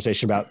 your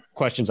conversation about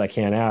questions I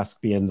can't ask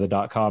being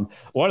the .com.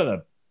 One of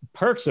the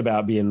perks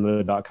about being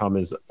the .com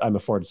is I'm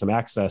afforded some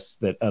access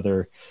that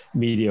other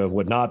media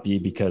would not be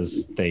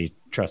because they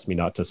trust me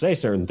not to say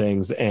certain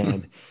things.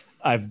 And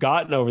I've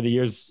gotten over the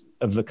years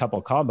of the couple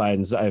of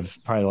combines, I've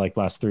probably like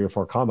last 3 or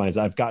 4 combines,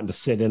 I've gotten to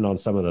sit in on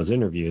some of those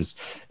interviews,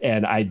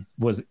 and I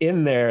was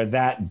in there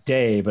that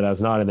day, but I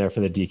was not in there for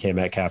the DK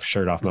Metcalf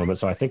shirt off moment.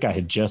 So I think I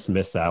had just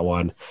missed that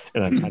one,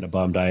 and I'm kind of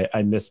bummed.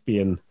 I missed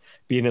being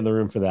in the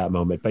room for that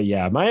moment. But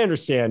yeah, my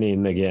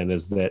understanding again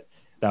is that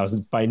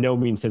was by no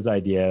means his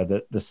idea.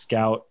 That the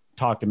scout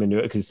talked him into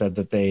it because he said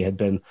that they had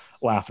been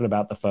laughing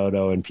about the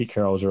photo and Pete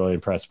Carroll was really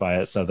impressed by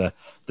it. So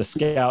the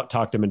scout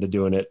talked him into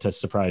doing it to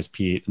surprise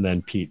Pete. And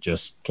then Pete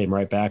just came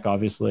right back,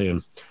 obviously,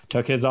 and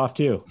took his off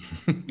too.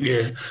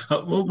 Yeah.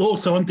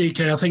 Also on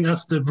DK, I think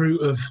that's the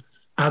root of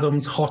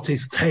Adam's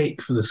hottest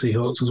take for the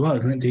Seahawks as well,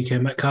 isn't it?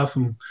 DK Metcalf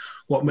and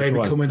what may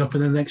be coming up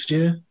in the next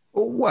year.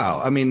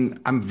 Well,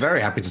 I'm very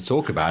happy to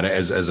talk about it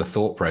as a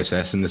thought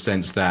process in the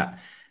sense that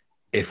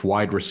if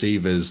wide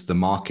receivers, the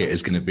market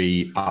is going to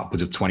be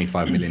upwards of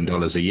 $25 million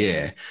a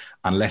year,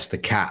 unless the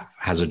cap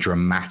has a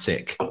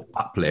dramatic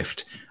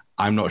uplift,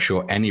 I'm not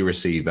sure any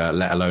receiver,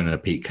 let alone in a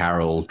Pete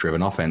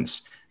Carroll-driven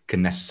offense,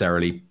 can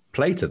necessarily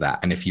play to that.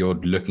 And if you're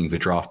looking for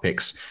draft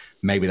picks,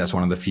 maybe that's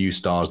one of the few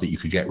stars that you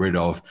could get rid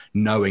of,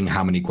 knowing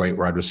how many great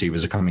wide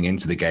receivers are coming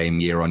into the game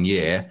year on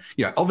year.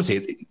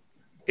 Obviously,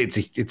 it's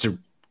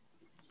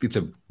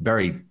a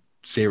very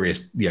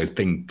serious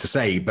thing to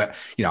say, but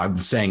I'm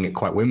saying it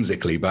quite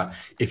whimsically. But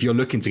if you're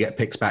looking to get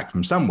picks back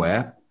from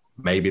somewhere,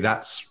 maybe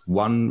that's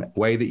one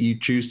way that you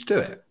choose to do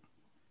it.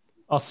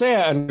 I'll say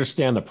I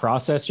understand the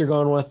process you're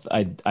going with.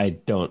 I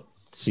don't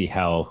see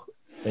how,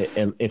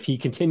 and if he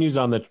continues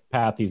on the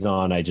path he's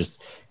on,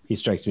 he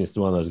strikes me as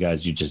one of those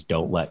guys you just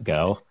don't let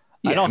go.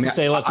 Yeah, I'd also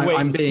say let's wait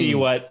and see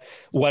what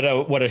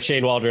a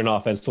Shane Waldron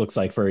offense looks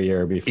like for a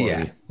year before we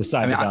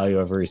decide the value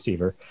of a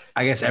receiver.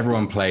 I guess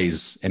everyone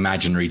plays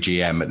imaginary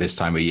GM at this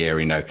time of year,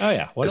 Oh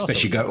yeah,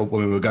 especially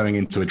when we were going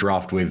into a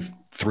draft with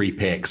 3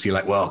 picks. You're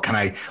like, well,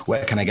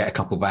 where can I get a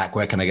couple back?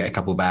 Where can I get a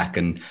couple back?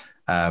 And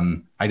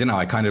I don't know.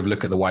 I kind of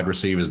look at the wide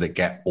receivers that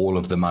get all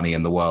of the money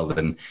in the world,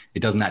 and it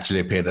doesn't actually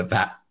appear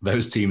that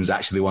those teams are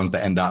actually the ones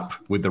that end up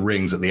with the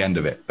rings at the end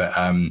of it. But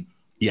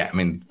yeah,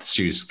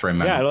 Stu's throwing.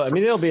 Yeah,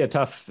 it'll be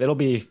tough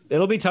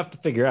to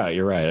figure out.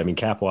 You're right.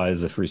 Cap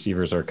wise, if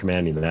receivers are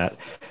commanding that,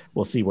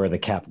 we'll see where the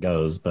cap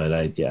goes. But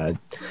I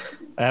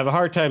have a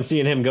hard time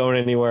seeing him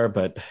going anywhere.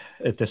 But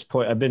at this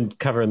point, I've been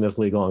covering this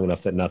league long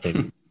enough that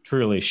nothing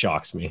truly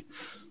shocks me.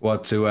 Well,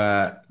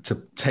 to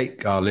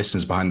take our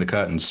listeners behind the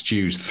curtain,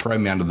 Stu's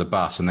thrown me under the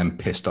bus and then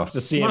pissed off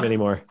to see him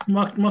anymore.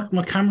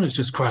 My camera's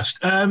just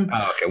crashed.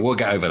 Okay, we'll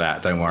get over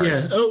that. Don't worry.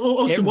 Yeah.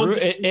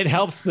 It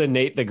helps the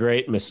Nate the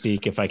Great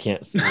mystique if I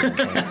can't see him.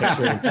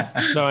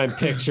 So I'm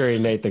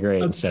picturing Nate the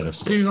Great instead of.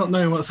 Do you not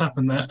know what's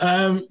happened there?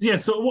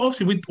 So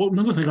obviously,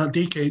 another thing like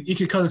DK, you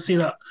could kind of see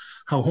that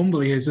how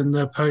humble he is in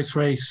the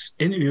post-race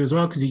interview as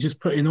well, because he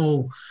just put in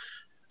all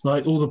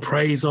the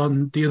praise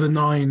on the other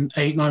 9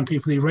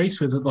 people he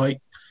raced with,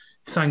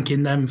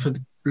 thanking them for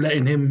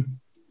letting him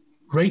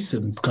race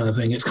him, kind of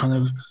thing. It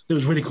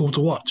was really cool to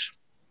watch.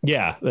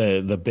 Yeah,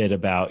 the bit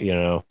about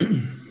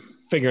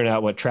figuring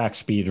out what track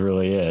speed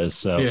really is.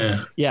 So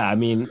yeah,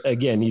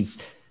 again,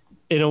 he's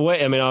in a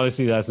way.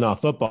 Obviously that's not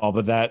football,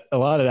 but that a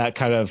lot of that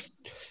kind of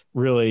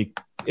really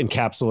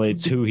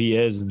encapsulates who he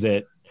is.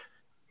 That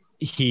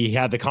he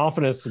had the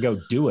confidence to go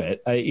do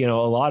it. A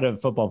lot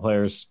of football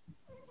players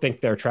think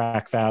they're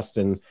track fast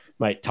and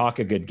might talk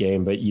a good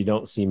game, but you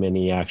don't see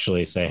many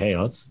actually say, hey,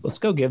 let's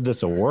go give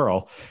this a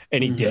whirl.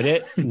 And he did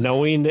it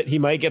knowing that he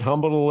might get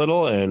humbled a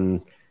little.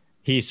 And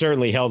he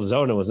certainly held his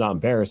own and was not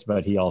embarrassed,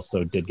 but he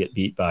also did get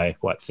beat by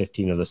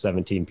 15 of the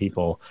 17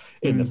 people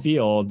in the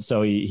field.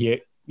 So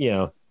he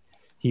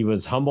he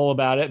was humble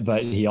about it,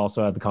 but he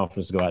also had the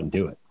confidence to go out and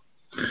do it.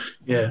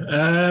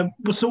 Yeah.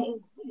 So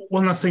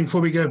one last thing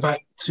before we go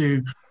back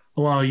to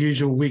our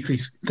usual weekly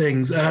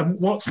things.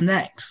 What's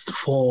next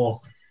for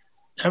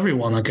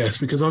everyone, I guess?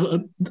 Because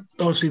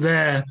obviously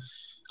they're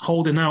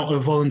holding out a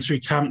voluntary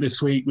camp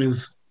this week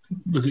with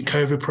it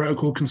COVID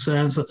protocol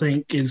concerns, I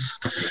think, is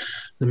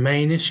the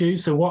main issue.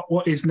 So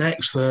what is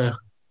next for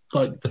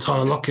like the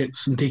Tyler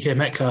Lockett's and DK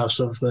Metcalf's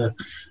of the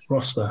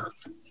roster?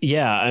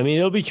 Yeah, I mean,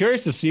 it'll be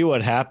curious to see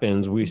what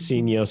happens. We've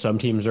seen, some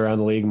teams around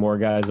the league, more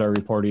guys are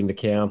reporting to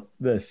camp.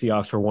 The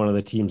Seahawks were one of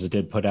the teams that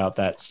did put out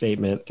that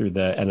statement through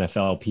the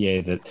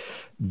NFLPA that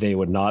they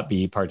would not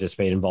be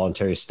participating in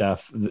voluntary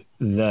stuff.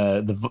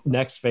 The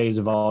next phase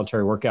of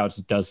voluntary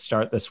workouts does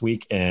start this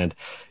week, and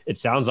it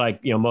sounds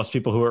like, most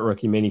people who are at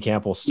rookie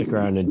minicamp will stick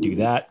around and do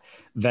that.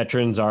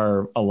 Veterans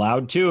are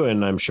allowed to,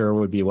 and I'm sure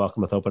would be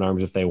welcome with open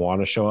arms if they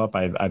want to show up.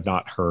 I've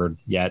not heard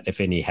yet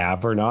if any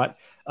have or not.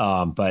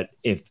 But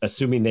if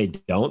assuming they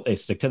don't, they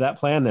stick to that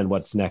plan, then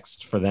what's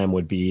next for them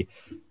would be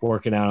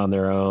working out on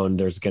their own.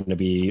 There's going to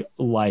be,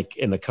 like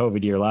in the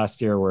COVID year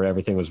last year where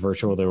everything was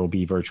virtual, there will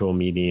be virtual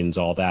meetings,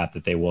 all that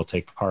they will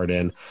take part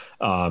in.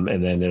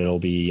 And then it'll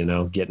be,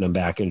 getting them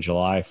back in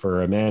July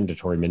for a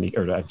mandatory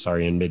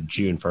in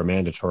mid-June for a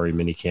mandatory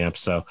mini camp.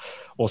 So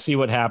we'll see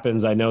what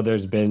happens. I know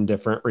there's been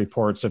different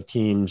reports of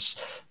teams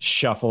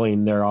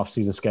shuffling their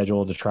off-season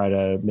schedule to try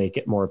to make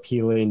it more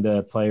appealing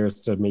to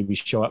players to maybe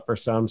show up for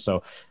some.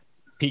 So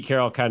Pete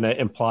Carroll kind of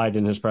implied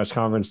in his press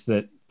conference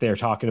that they're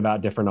talking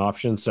about different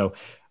options. So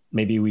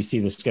maybe we see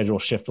the schedule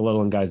shift a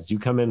little and guys do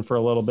come in for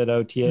a little bit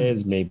of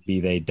OTAs. Maybe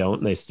they don't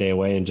and they stay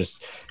away and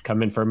just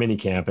come in for a mini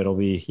camp. It'll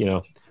be,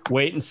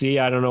 wait and see.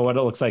 I don't know what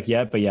it looks like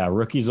yet, but yeah,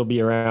 rookies will be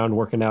around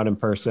working out in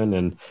person,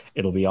 and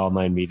it'll be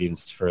online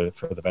meetings for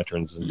the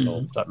veterans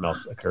until something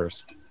else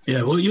occurs.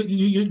 Yeah, well,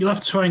 you'll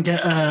have to try and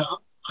get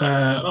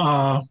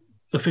our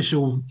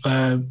official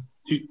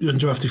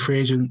undrafted free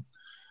agent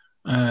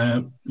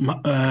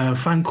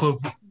fan club,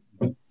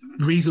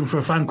 reason for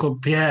a fan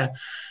club,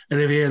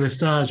 Pierre-Olivier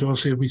Lestage.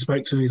 Obviously, we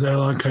spoke to his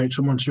airline coach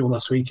from Montreal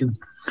last week, and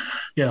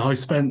I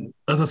spent,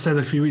 as I said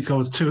a few weeks ago, it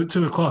was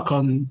 2:00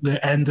 on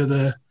the end of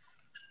the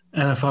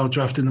NFL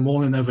draft in the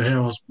morning over here.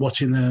 I was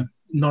watching the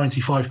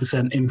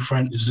 95% in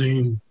French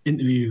Zoom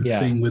interview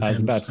thing with him. I was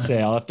about to say,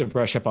 I'll have to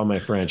brush up on my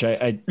French.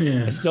 I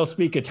still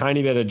speak a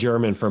tiny bit of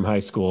German from high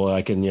school.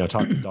 I can,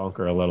 talk to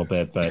Donker a little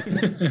bit, but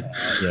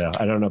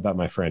I don't know about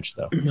my French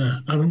though.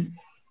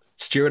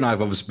 Stu and I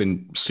have obviously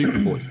been super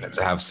fortunate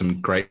to have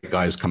some great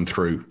guys come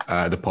through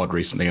the pod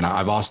recently. And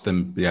I've asked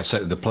them, so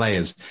the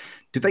players,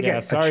 did they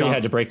get sorry you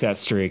had to break that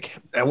streak.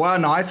 Well,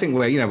 no, I think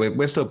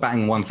we're still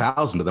batting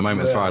 1,000 at the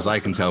moment, as far as I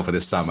can tell, for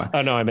this summer.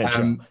 Oh, no, I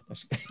meant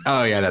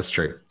oh, yeah, that's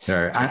true.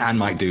 And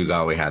Mike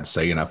Dugar we had.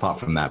 So, apart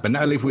from that. But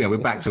no, we're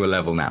back to a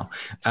level now.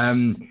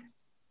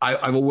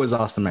 I've always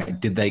asked them,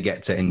 did they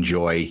get to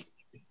enjoy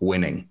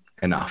winning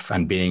enough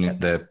and being at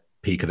the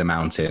peak of the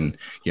mountain,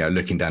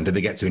 looking down? Did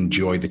they get to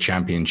enjoy the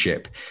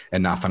championship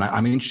enough? And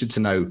I'm interested to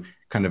know,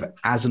 kind of,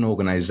 as an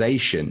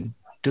organization,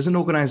 does an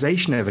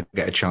organization ever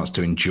get a chance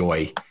to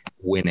enjoy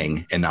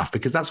winning enough?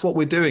 Because that's what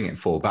we're doing it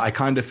for. But I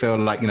kind of feel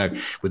like,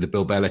 with the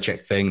Bill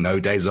Belichick thing, no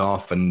days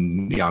off.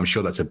 And, I'm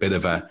sure that's a bit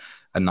of a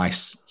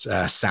nice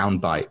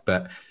soundbite.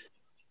 But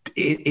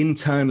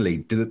internally,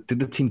 did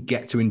the team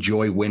get to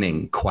enjoy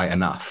winning quite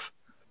enough?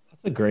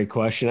 That's a great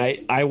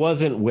question. I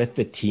wasn't with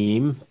the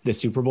team the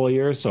Super Bowl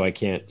years, so I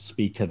can't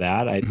speak to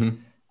that.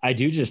 I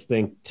do just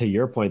think, to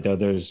your point, though,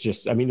 there's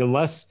just,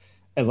 unless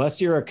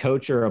you're a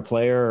coach or a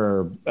player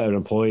or an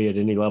employee at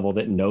any level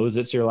that knows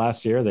it's your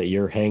last year, that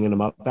you're hanging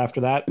them up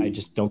after that, I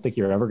just don't think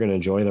you're ever going to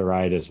enjoy the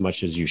ride as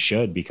much as you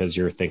should, because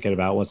you're thinking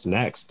about what's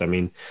next.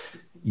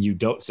 You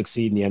don't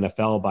succeed in the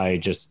NFL by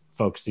just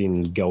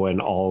focusing, going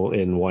all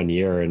in one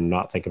year and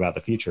not think about the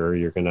future.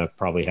 You're going to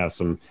probably have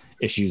some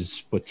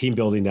issues with team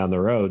building down the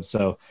road.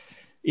 So,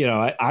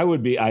 I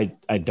would be, I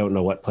don't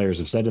know what players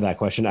have said to that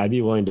question. I'd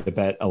be willing to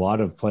bet a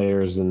lot of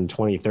players in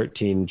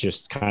 2013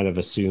 just kind of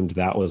assumed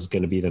that was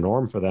going to be the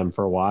norm for them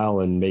for a while,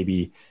 and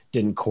maybe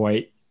didn't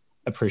quite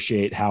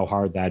appreciate how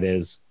hard that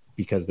is,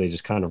 because they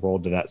just kind of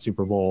rolled to that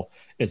Super Bowl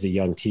as a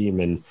young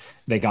team, and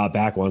they got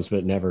back once,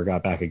 but never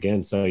got back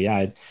again. So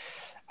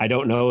I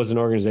don't know as an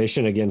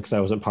organization, again, because I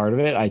wasn't part of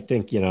it. I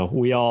think,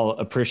 we all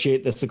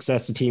appreciate the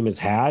success the team has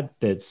had.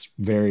 That's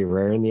very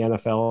rare in the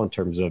NFL in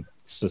terms of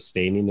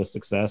sustaining the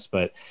success.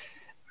 But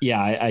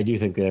yeah, I do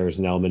think there's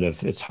an element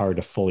of, it's hard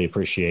to fully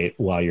appreciate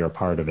while you're a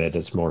part of it.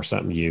 It's more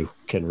something you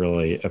can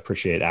really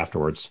appreciate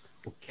afterwards.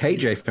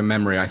 KJ, from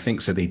memory, I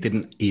think said he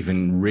didn't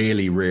even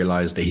really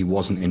realize that he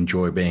wasn't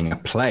enjoying being a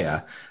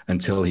player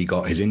until he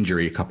got his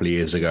injury a couple of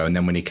years ago. And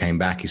then when he came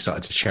back, he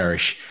started to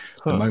cherish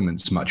the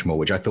moments much more,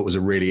 which I thought was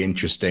a really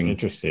interesting thing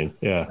to say.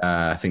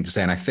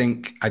 And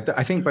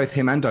I think both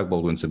him and Doug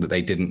Baldwin said that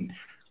they didn't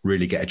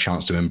really get a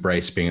chance to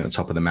embrace being at the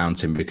top of the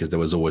mountain, because there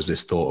was always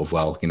this thought of,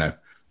 well,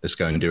 let's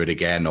go and do it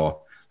again, or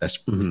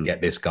let's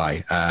get this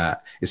guy.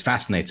 It's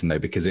fascinating though,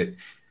 because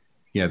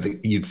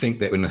You'd think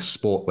that in a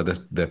sport where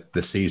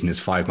the season is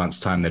 5 months'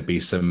 time, there'd be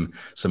some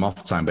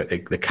off time, but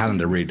the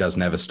calendar really does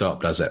never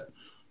stop, does it?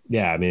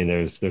 Yeah, I mean,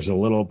 there's a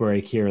little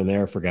break here and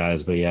there for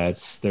guys, but yeah,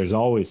 there's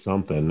always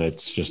something.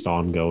 It's just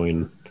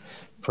ongoing,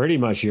 pretty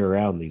much year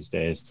round these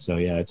days. So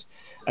yeah,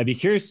 I'd be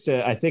curious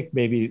to. I think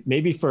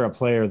maybe for a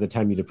player, the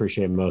time you'd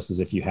appreciate most is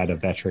if you had a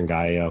veteran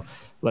guy,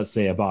 let's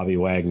say a Bobby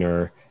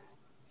Wagner,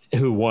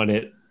 who won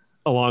it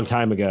a long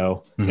time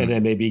ago, and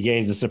then maybe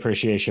gains this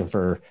appreciation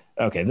for,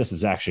 okay, this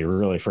is actually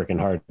really freaking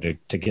hard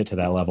to get to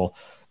that level.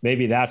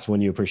 Maybe that's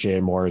when you appreciate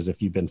it more, is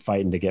if you've been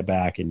fighting to get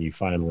back and you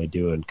finally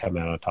do and come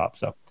out on top.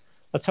 So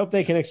let's hope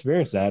they can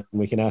experience that,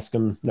 and we can ask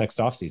them next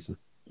offseason.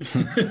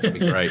 That'd be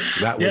great.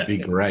 That would be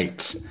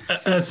great.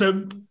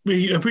 So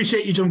we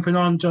appreciate you jumping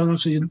on, John.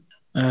 Obviously,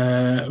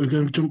 we're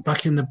going to jump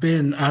back in the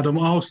bin. Adam,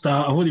 I'll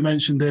start. I've already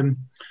mentioned him.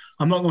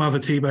 I'm not going to have a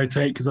Tebow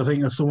take because I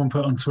think, as someone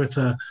put on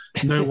Twitter,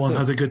 no one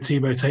has a good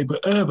Tebow take. But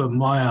Urban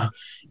Meyer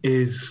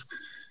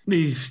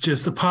he's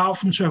just, apart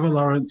from Trevor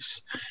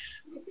Lawrence,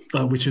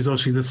 which is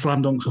obviously the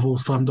slam dunks of all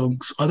slam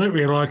dunks. I don't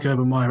really like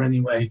Urban Meyer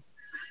anyway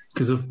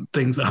because of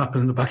things that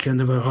happened in the back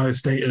end of Ohio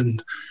State,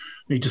 and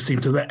he just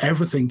seemed to let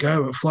everything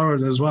go at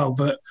Florida as well.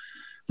 But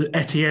the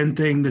Etienne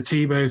thing, the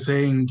Tebow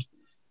thing,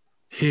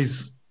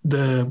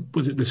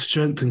 the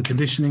strength and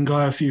conditioning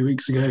guy a few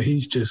weeks ago,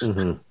 he's just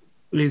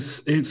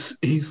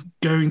he's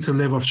going to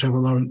live off Trevor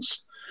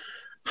Lawrence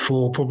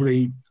for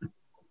probably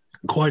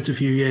quite a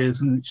few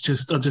years, and it's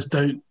just it's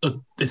going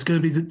to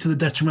be to the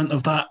detriment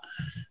of that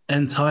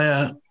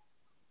entire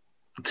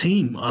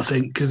team, I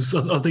think, because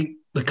I think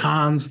the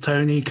Khans,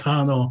 Tony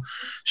Khan or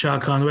Shah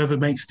Khan, whoever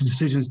makes the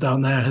decisions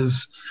down there,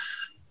 has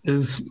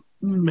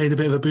made a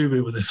bit of a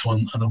boo-boo with this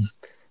one.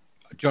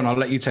 John, I'll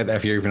let you take that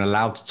if you're even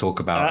allowed to talk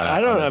about.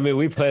 I don't know. I mean,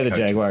 we play the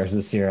Jaguars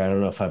this year. I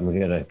don't know if I'm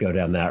going to go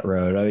down that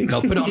road. I mean,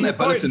 they'll put it on their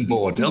bulletin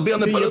board. It'll be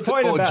on the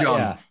bulletin board, John.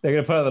 Yeah, they're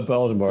going to put it on the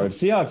bulletin board.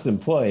 Seahawks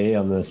employee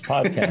on this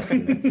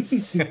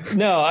podcast.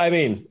 No, I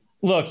mean,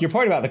 look, your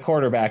point about the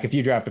quarterback. If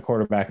you draft a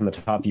quarterback in the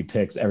top few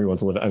picks,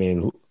 everyone's living. I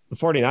mean, the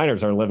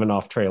 49ers are living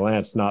off Trey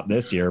Lance, not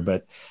this year,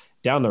 but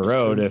down the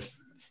road,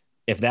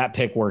 if that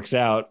pick works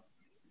out,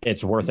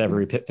 it's worth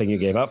every thing you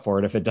gave up for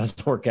it. If it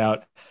doesn't work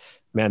out,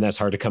 man, that's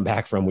hard to come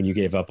back from when you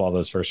gave up all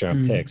those first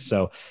round picks.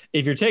 So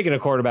if you're taking a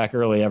quarterback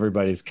early,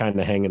 everybody's kind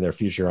of hanging their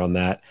future on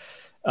that.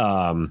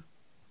 I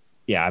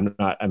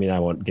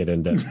won't get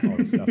into all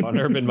this stuff on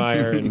Urban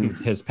Meyer and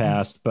his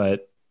past,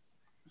 but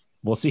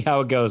we'll see how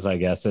it goes. I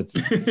guess it's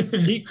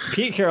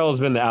Pete Carroll has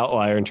been the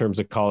outlier in terms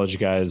of college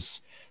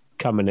guys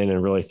coming in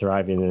and really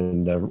thriving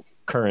in the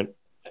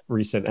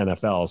recent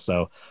NFL.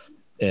 So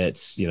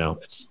it's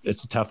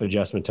a tough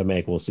adjustment to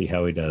make. We'll see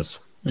how he does.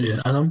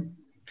 Yeah. Adam?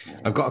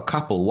 I've got a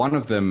couple. One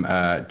of them,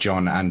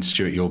 John and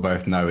Stuart, you'll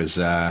both know, is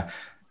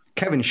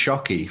Kevin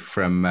Shockey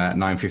from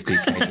 950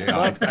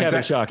 KJ.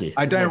 Kevin Shockey.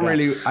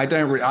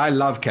 I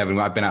love Kevin.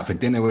 I've been out for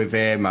dinner with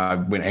him.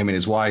 Him and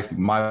his wife.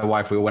 My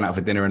wife, we all went out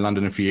for dinner in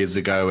London a few years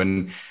ago.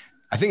 And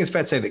I think it's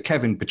fair to say that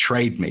Kevin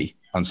betrayed me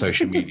on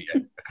social media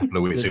a couple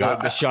of weeks ago.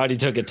 The shot he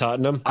took at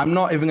Tottenham? I'm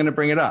not even going to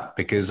bring it up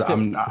because I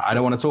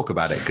don't want to talk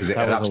about it because it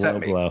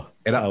upset me.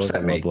 It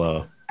upset me.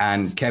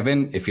 And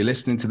Kevin, if you're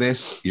listening to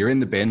this, you're in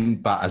the bin.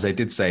 But as I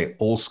did say,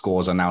 all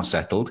scores are now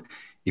settled.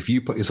 If you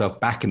put yourself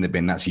back in the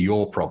bin, that's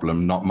your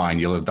problem, not mine.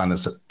 You'll have done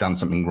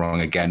something wrong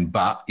again.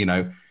 But,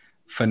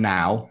 for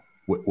now,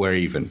 we're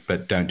even.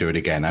 But don't do it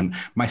again. And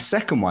my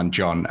second one,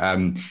 John,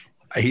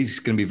 he's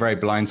going to be very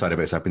blindsided by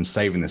this. I've been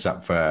saving this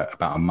up for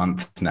about a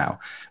month now.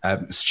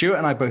 Stuart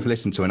and I both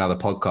listen to another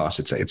podcast.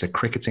 It's a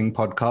cricketing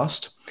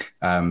podcast,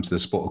 so the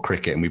sport of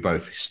cricket.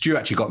 And Stuart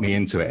actually got me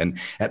into it. And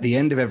at the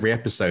end of every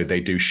episode, they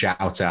do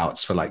shout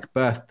outs for like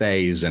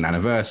birthdays and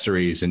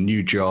anniversaries and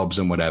new jobs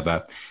and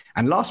whatever.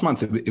 And last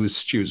month, it was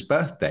Stuart's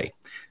birthday.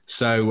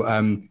 So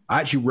I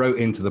actually wrote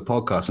into the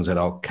podcast and said,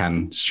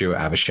 can Stuart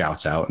have a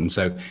shout out? And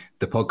so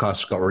the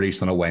podcast got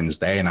released on a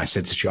Wednesday. And I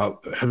said to Stuart,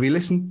 have you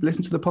listened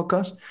to the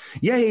podcast?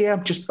 Yeah.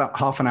 Just about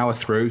half an hour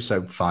through.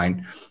 So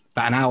fine.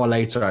 About an hour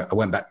later, I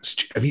went back.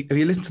 Have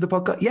you listened to the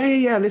podcast?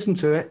 Yeah. Listen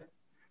to it.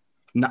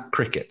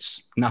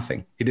 Crickets.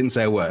 Nothing. He didn't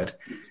say a word.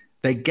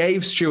 They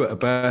gave Stuart a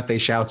birthday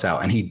shout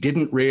out and he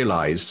didn't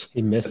realize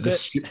he missed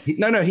it.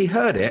 No, he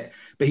heard it,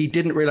 but he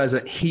didn't realize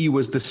that he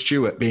was the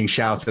Stuart being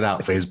shouted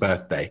out for his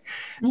birthday.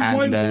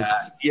 And,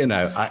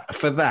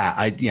 for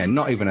that,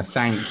 not even a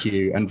thank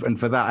you. And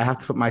for that, I have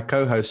to put my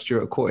co-host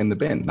Stuart Court in the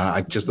bin. I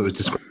just thought it was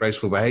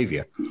disgraceful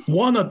behavior.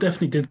 One, I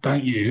definitely did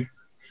thank you.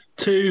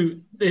 Two,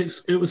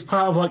 it was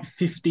part of like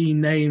 15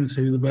 names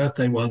who the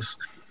birthday was.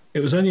 It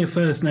was only a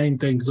first name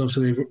thing because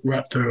obviously they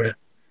wrapped through it.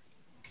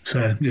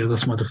 So, yeah,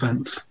 that's my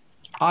defense.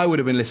 I would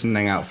have been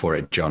listening out for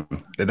it, John.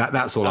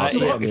 That's all I'll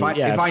say.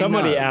 If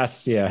somebody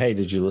asks, hey,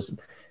 did you listen?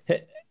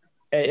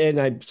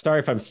 And I'm sorry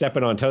if I'm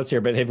stepping on toes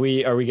here, but are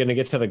we going to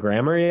get to the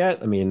grammar yet?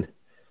 I mean,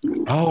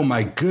 oh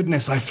my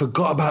goodness, I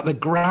forgot about the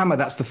grammar.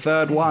 That's the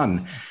third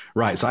one,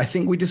 right? So I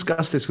think we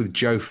discussed this with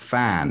Joe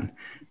Fan.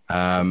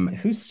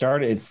 Who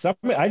started?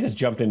 I just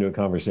jumped into a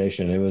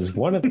conversation. It was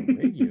one of the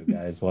radio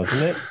guys,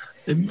 wasn't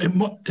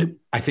it?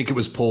 I think it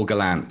was Paul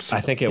Gallant.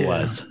 I think it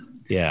was.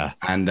 Yeah.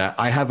 And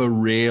I have a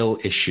real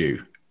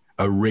issue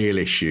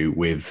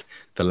with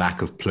the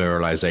lack of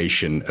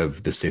pluralization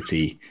of the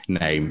city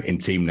name in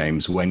team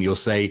names when you'll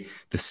say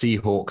the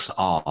Seahawks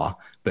are,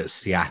 but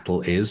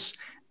Seattle is.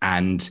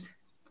 And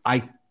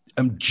I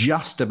am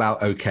just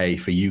about okay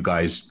for you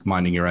guys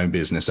minding your own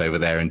business over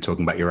there and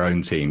talking about your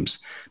own teams.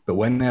 But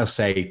when they'll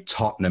say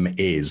Tottenham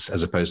is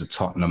as opposed to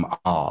Tottenham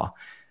are,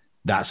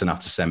 that's enough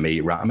to send me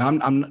around. I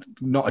mean, I'm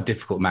not a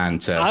difficult man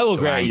to. I will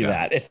grant you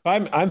that. If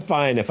I'm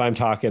fine if I'm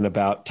talking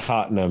about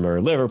Tottenham or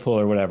Liverpool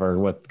or whatever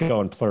with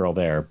going plural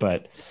there.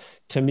 But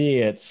to me,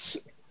 it's,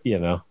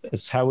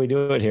 it's how we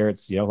do it here.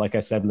 It's, like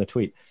I said in the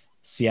tweet,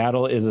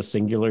 Seattle is a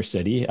singular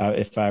city.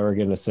 If I were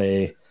going to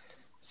say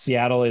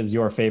Seattle is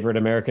your favorite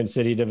American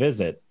city to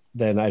visit,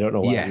 then I don't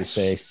know why you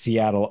say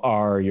Seattle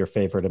are your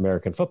favorite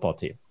American football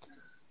team.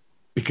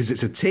 Because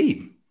it's a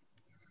team.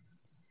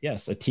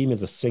 Yes, a team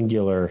is a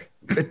singular.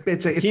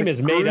 It's a team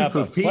is made up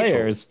of people.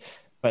 players,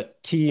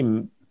 but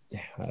team,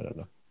 I don't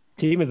know.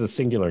 Team is a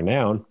singular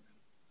noun.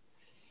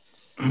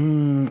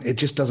 It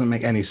just doesn't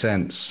make any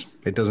sense.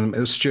 It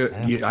doesn't. Stuart,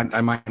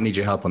 I might need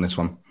your help on this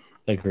one.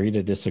 Agree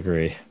to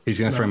disagree. He's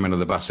going to throw him under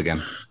the bus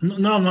again.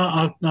 No, I'm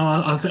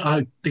not.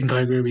 I think I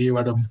agree with you,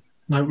 Adam.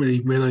 I haven't really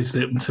realised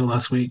it until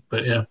last week,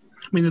 but yeah.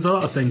 I mean, there's a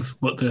lot of things,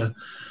 but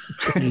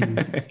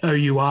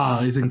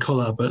OUR is in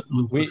colour, but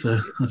that's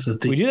a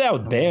deep... We do that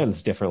with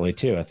bands differently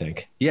too, I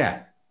think.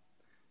 Yeah.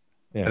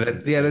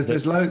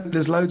 There's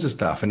loads of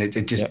stuff, and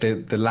it just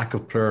the lack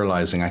of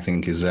pluralizing, I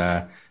think, is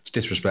it's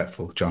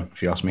disrespectful, John.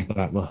 If you ask me.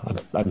 Well,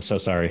 I'm so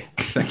sorry.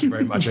 Thank you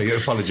very much. I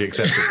get apology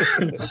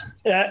accepted.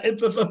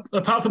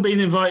 Apart from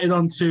being invited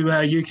onto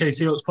UK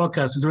Seahawks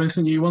podcast, is there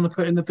anything you want to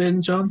put in the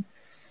bin, John?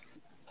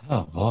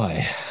 Oh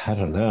boy, I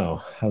don't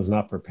know. I was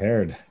not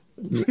prepared.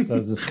 So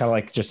is this kind of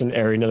like just an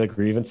airing of the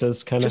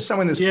grievances kind of? Just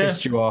something that's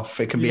pissed you off.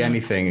 It can be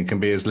anything. It can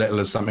be as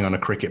little as something on a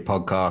cricket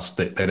podcast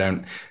that they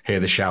don't hear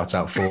the shout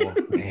out for.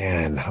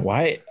 Man,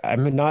 why?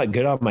 I'm not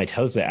good on my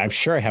toes. I'm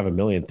sure I have a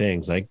million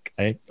things. Like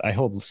I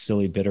hold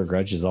silly, bitter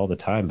grudges all the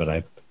time, but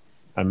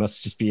I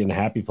must just be in a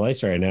happy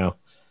place right now.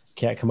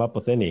 Can't come up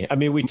with any. I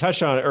mean, we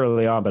touched on it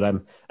early on, but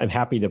I'm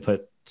happy to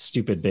put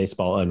stupid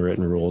baseball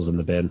unwritten rules in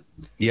the bin.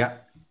 Yeah.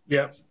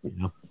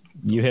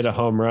 You hit a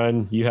home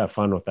run, you have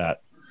fun with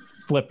that.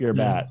 Flip your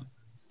bat,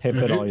 pip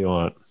it all you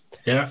want.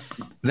 Yeah.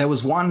 There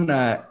was one,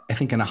 I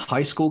think, in a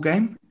high school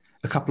game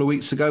a couple of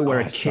weeks ago where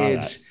a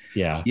kid,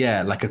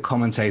 like a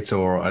commentator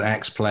or an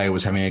ex-player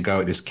was having a go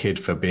at this kid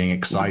for being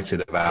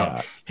excited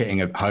about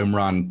hitting a home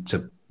run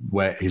to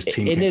where his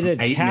team came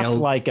from 8-0.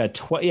 Like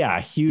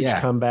a huge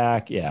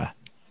comeback. Yeah.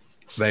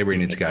 They really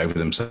need to get over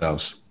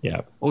themselves.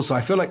 Yeah. Also,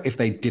 I feel like if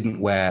they didn't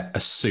wear a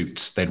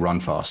suit, they'd run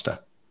faster.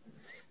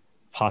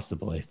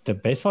 Possibly. The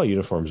baseball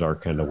uniforms are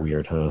kind of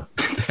weird, huh?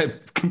 They're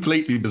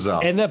completely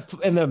bizarre. And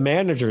the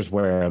managers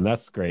wear them.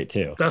 That's great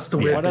too. That's the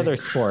weird What thing. Other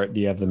sport do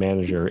you have the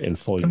manager in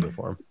full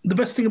uniform? The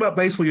best thing about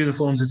baseball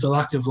uniforms is the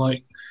lack of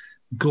like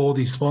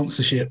gaudy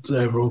sponsorships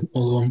over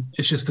all of them.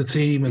 It's just a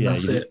team and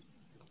that's it.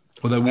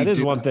 Although that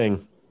is one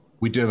thing.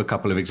 We do have a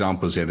couple of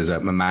examples here. There's a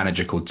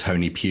manager called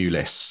Tony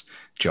Pulis,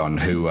 John,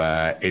 who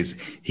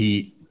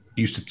he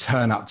used to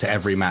turn up to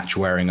every match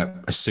wearing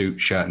a suit,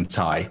 shirt and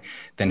tie.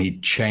 Then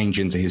he'd change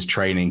into his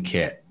training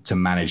kit to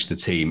manage the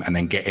team and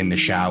then get in the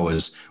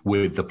showers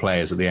with the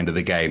players at the end of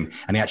the game.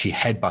 And he actually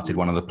headbutted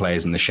one of the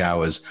players in the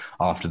showers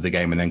after the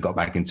game and then got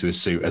back into his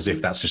suit as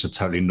if that's just a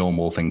totally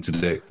normal thing to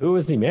do. Who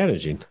was he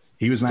managing?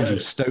 He was managing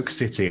Stoke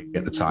City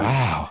at the time.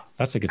 Wow,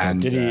 that's a good time.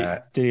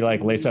 Did he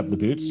like lace up the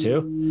boots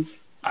too?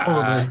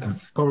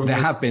 Probably. There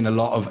have been a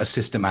lot of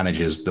assistant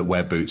managers that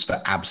wear boots for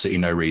absolutely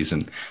no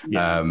reason.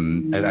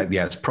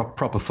 It's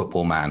proper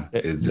football man.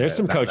 There's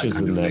some coaches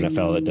in the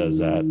NFL that does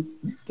that.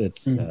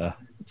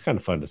 It's kind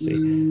of fun to see.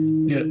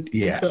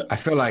 Yeah. I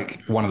feel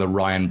like one of the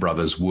Ryan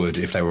brothers would,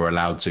 if they were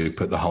allowed to,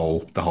 put the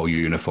whole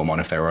uniform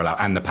on if they were allowed,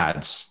 and the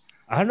pads.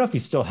 I don't know if he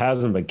still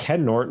has them, but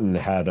Ken Norton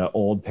had an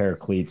old pair of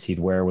cleats he'd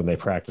wear when they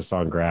practiced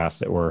on grass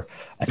that were,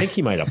 I think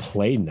he might have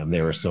played in them.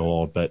 They were so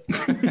old, but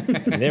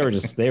they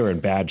were in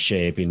bad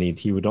shape. And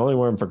he would only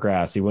wear them for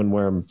grass. He wouldn't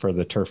wear them for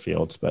the turf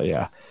fields, but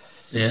yeah.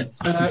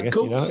 I guess,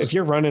 cool. If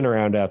you're running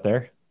around out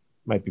there,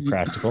 might be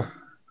practical.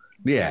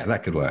 Yeah,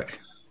 that could work.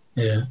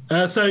 Yeah.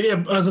 As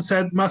I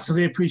said,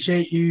 massively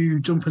appreciate you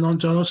jumping on,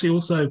 John. Obviously,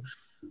 also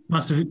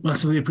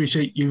massively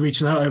appreciate you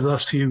reaching out over the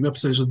last few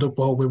episodes of Doug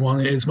Baldwin One.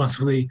 It is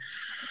massively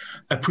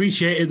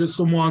appreciated that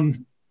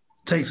someone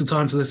takes the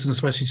time to listen,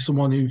 especially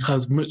someone who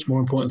has much more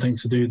important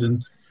things to do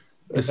than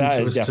listen to us.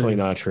 That is definitely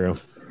not true.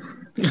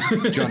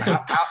 John,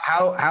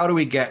 how do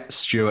we get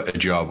Stuart a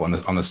job on the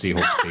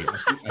Seahawks team?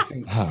 I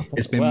think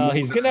it's been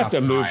he's going to have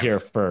to move here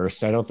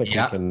first. I don't think we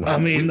can. I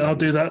mean, I'll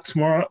do that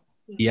tomorrow.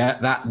 Yeah,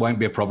 that won't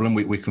be a problem.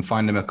 We can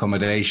find him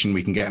accommodation.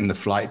 We can get him the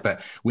flight,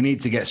 but we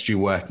need to get Stu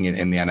working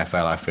in the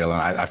NFL, I feel.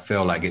 And I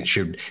feel like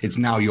it's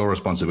now your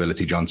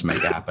responsibility, John, to make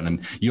it happen.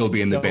 And you'll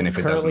be in the bin if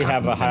it doesn't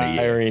happen. Currently have a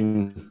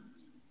hiring.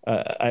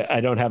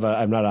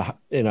 I'm not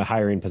in a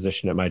hiring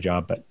position at my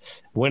job, but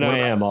when I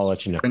am, I'll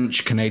let you know.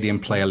 French-Canadian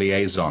player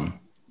liaison.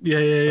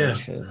 Yeah.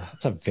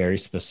 That's a very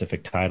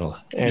specific title,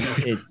 and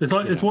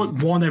it's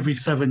one every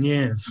 7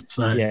 years.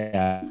 So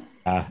yeah,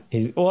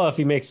 if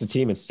he makes the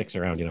team and sticks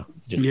around,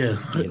 just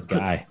his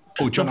guy.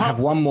 Oh, John, I have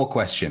one more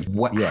question.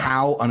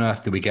 How on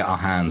earth do we get our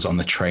hands on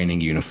the training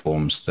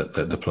uniforms that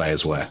the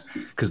players wear?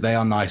 Because they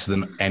are nicer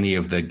than any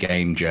of the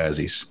game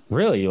jerseys.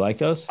 Really, you like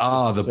those?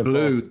 Oh, the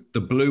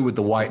blue with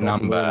the white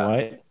number.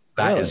 White?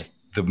 That is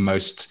the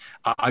most.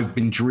 I've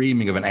been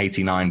dreaming of an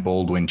 '89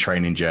 Baldwin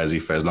training jersey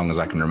for as long as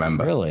I can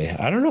remember. Really,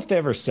 I don't know if they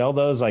ever sell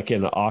those like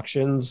in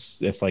auctions.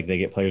 If like they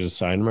get players to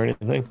sign them or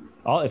anything.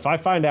 If I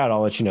find out,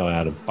 I'll let you know,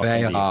 Adam.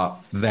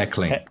 They're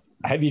clean.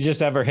 Have you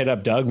just ever hit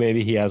up Doug?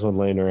 Maybe he has one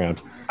laying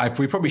around.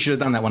 We probably should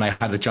have done that when I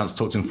had the chance to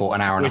talk to him for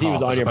an hour and a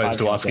half, as opposed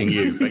to asking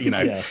you. But,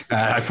 yes.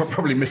 I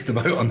probably missed the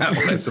boat on that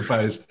one, I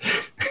suppose.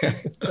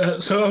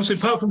 So, obviously,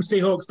 apart from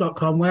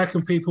Seahawks.com, where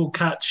can people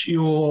catch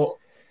your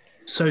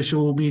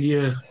social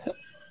media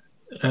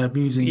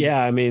musings?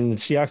 Yeah, I mean,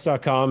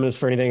 Seahawks.com is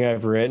for anything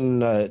I've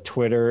written.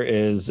 Twitter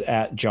is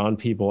at John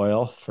P.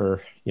 Boyle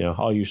for,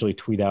 I'll usually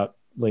tweet out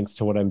links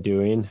to what I'm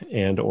doing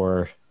and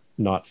or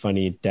not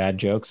funny dad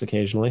jokes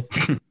occasionally.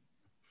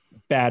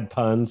 Bad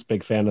puns,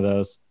 big fan of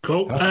those.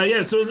 Cool.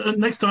 So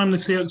next time the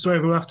Seahawks are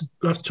over, we'll have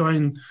to try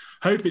and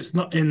hope it's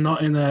not in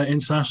an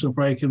international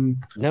break, and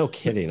no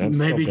kidding.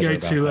 Maybe go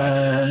to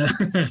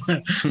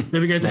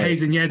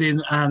Hayes and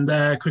Yedin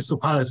and Crystal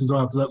Palace as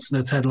well, because that's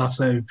the Ted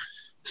Lasso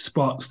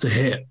spots to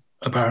hit.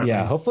 Apparently,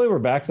 yeah. Hopefully, we're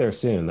back there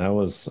soon. That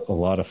was a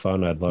lot of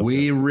fun.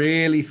 We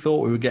really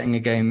thought we were getting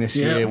a game this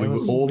year. We were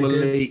all the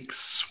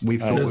leaks. We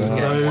thought we were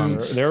getting one.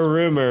 There were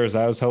rumors.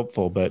 I was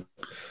hopeful, but.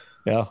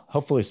 Yeah,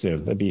 hopefully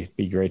soon. That'd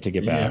be great to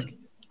get back.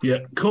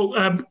 Yeah, cool.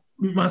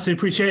 Massively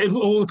appreciate it.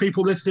 All the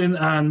people listening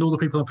and all the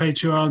people on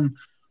Patreon.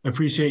 I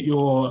appreciate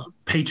your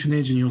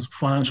patronage and your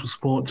financial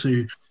support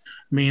to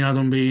me and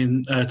Adam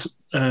being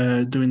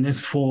doing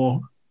this for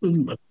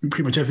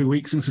pretty much every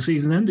week since the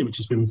season ended, which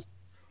has been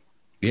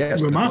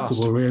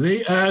remarkable,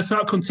 really. So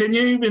I'll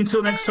continue.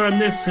 Until next time,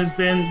 this has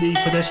been the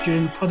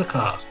Pedestrian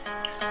Podcast.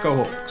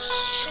 Go Hawks.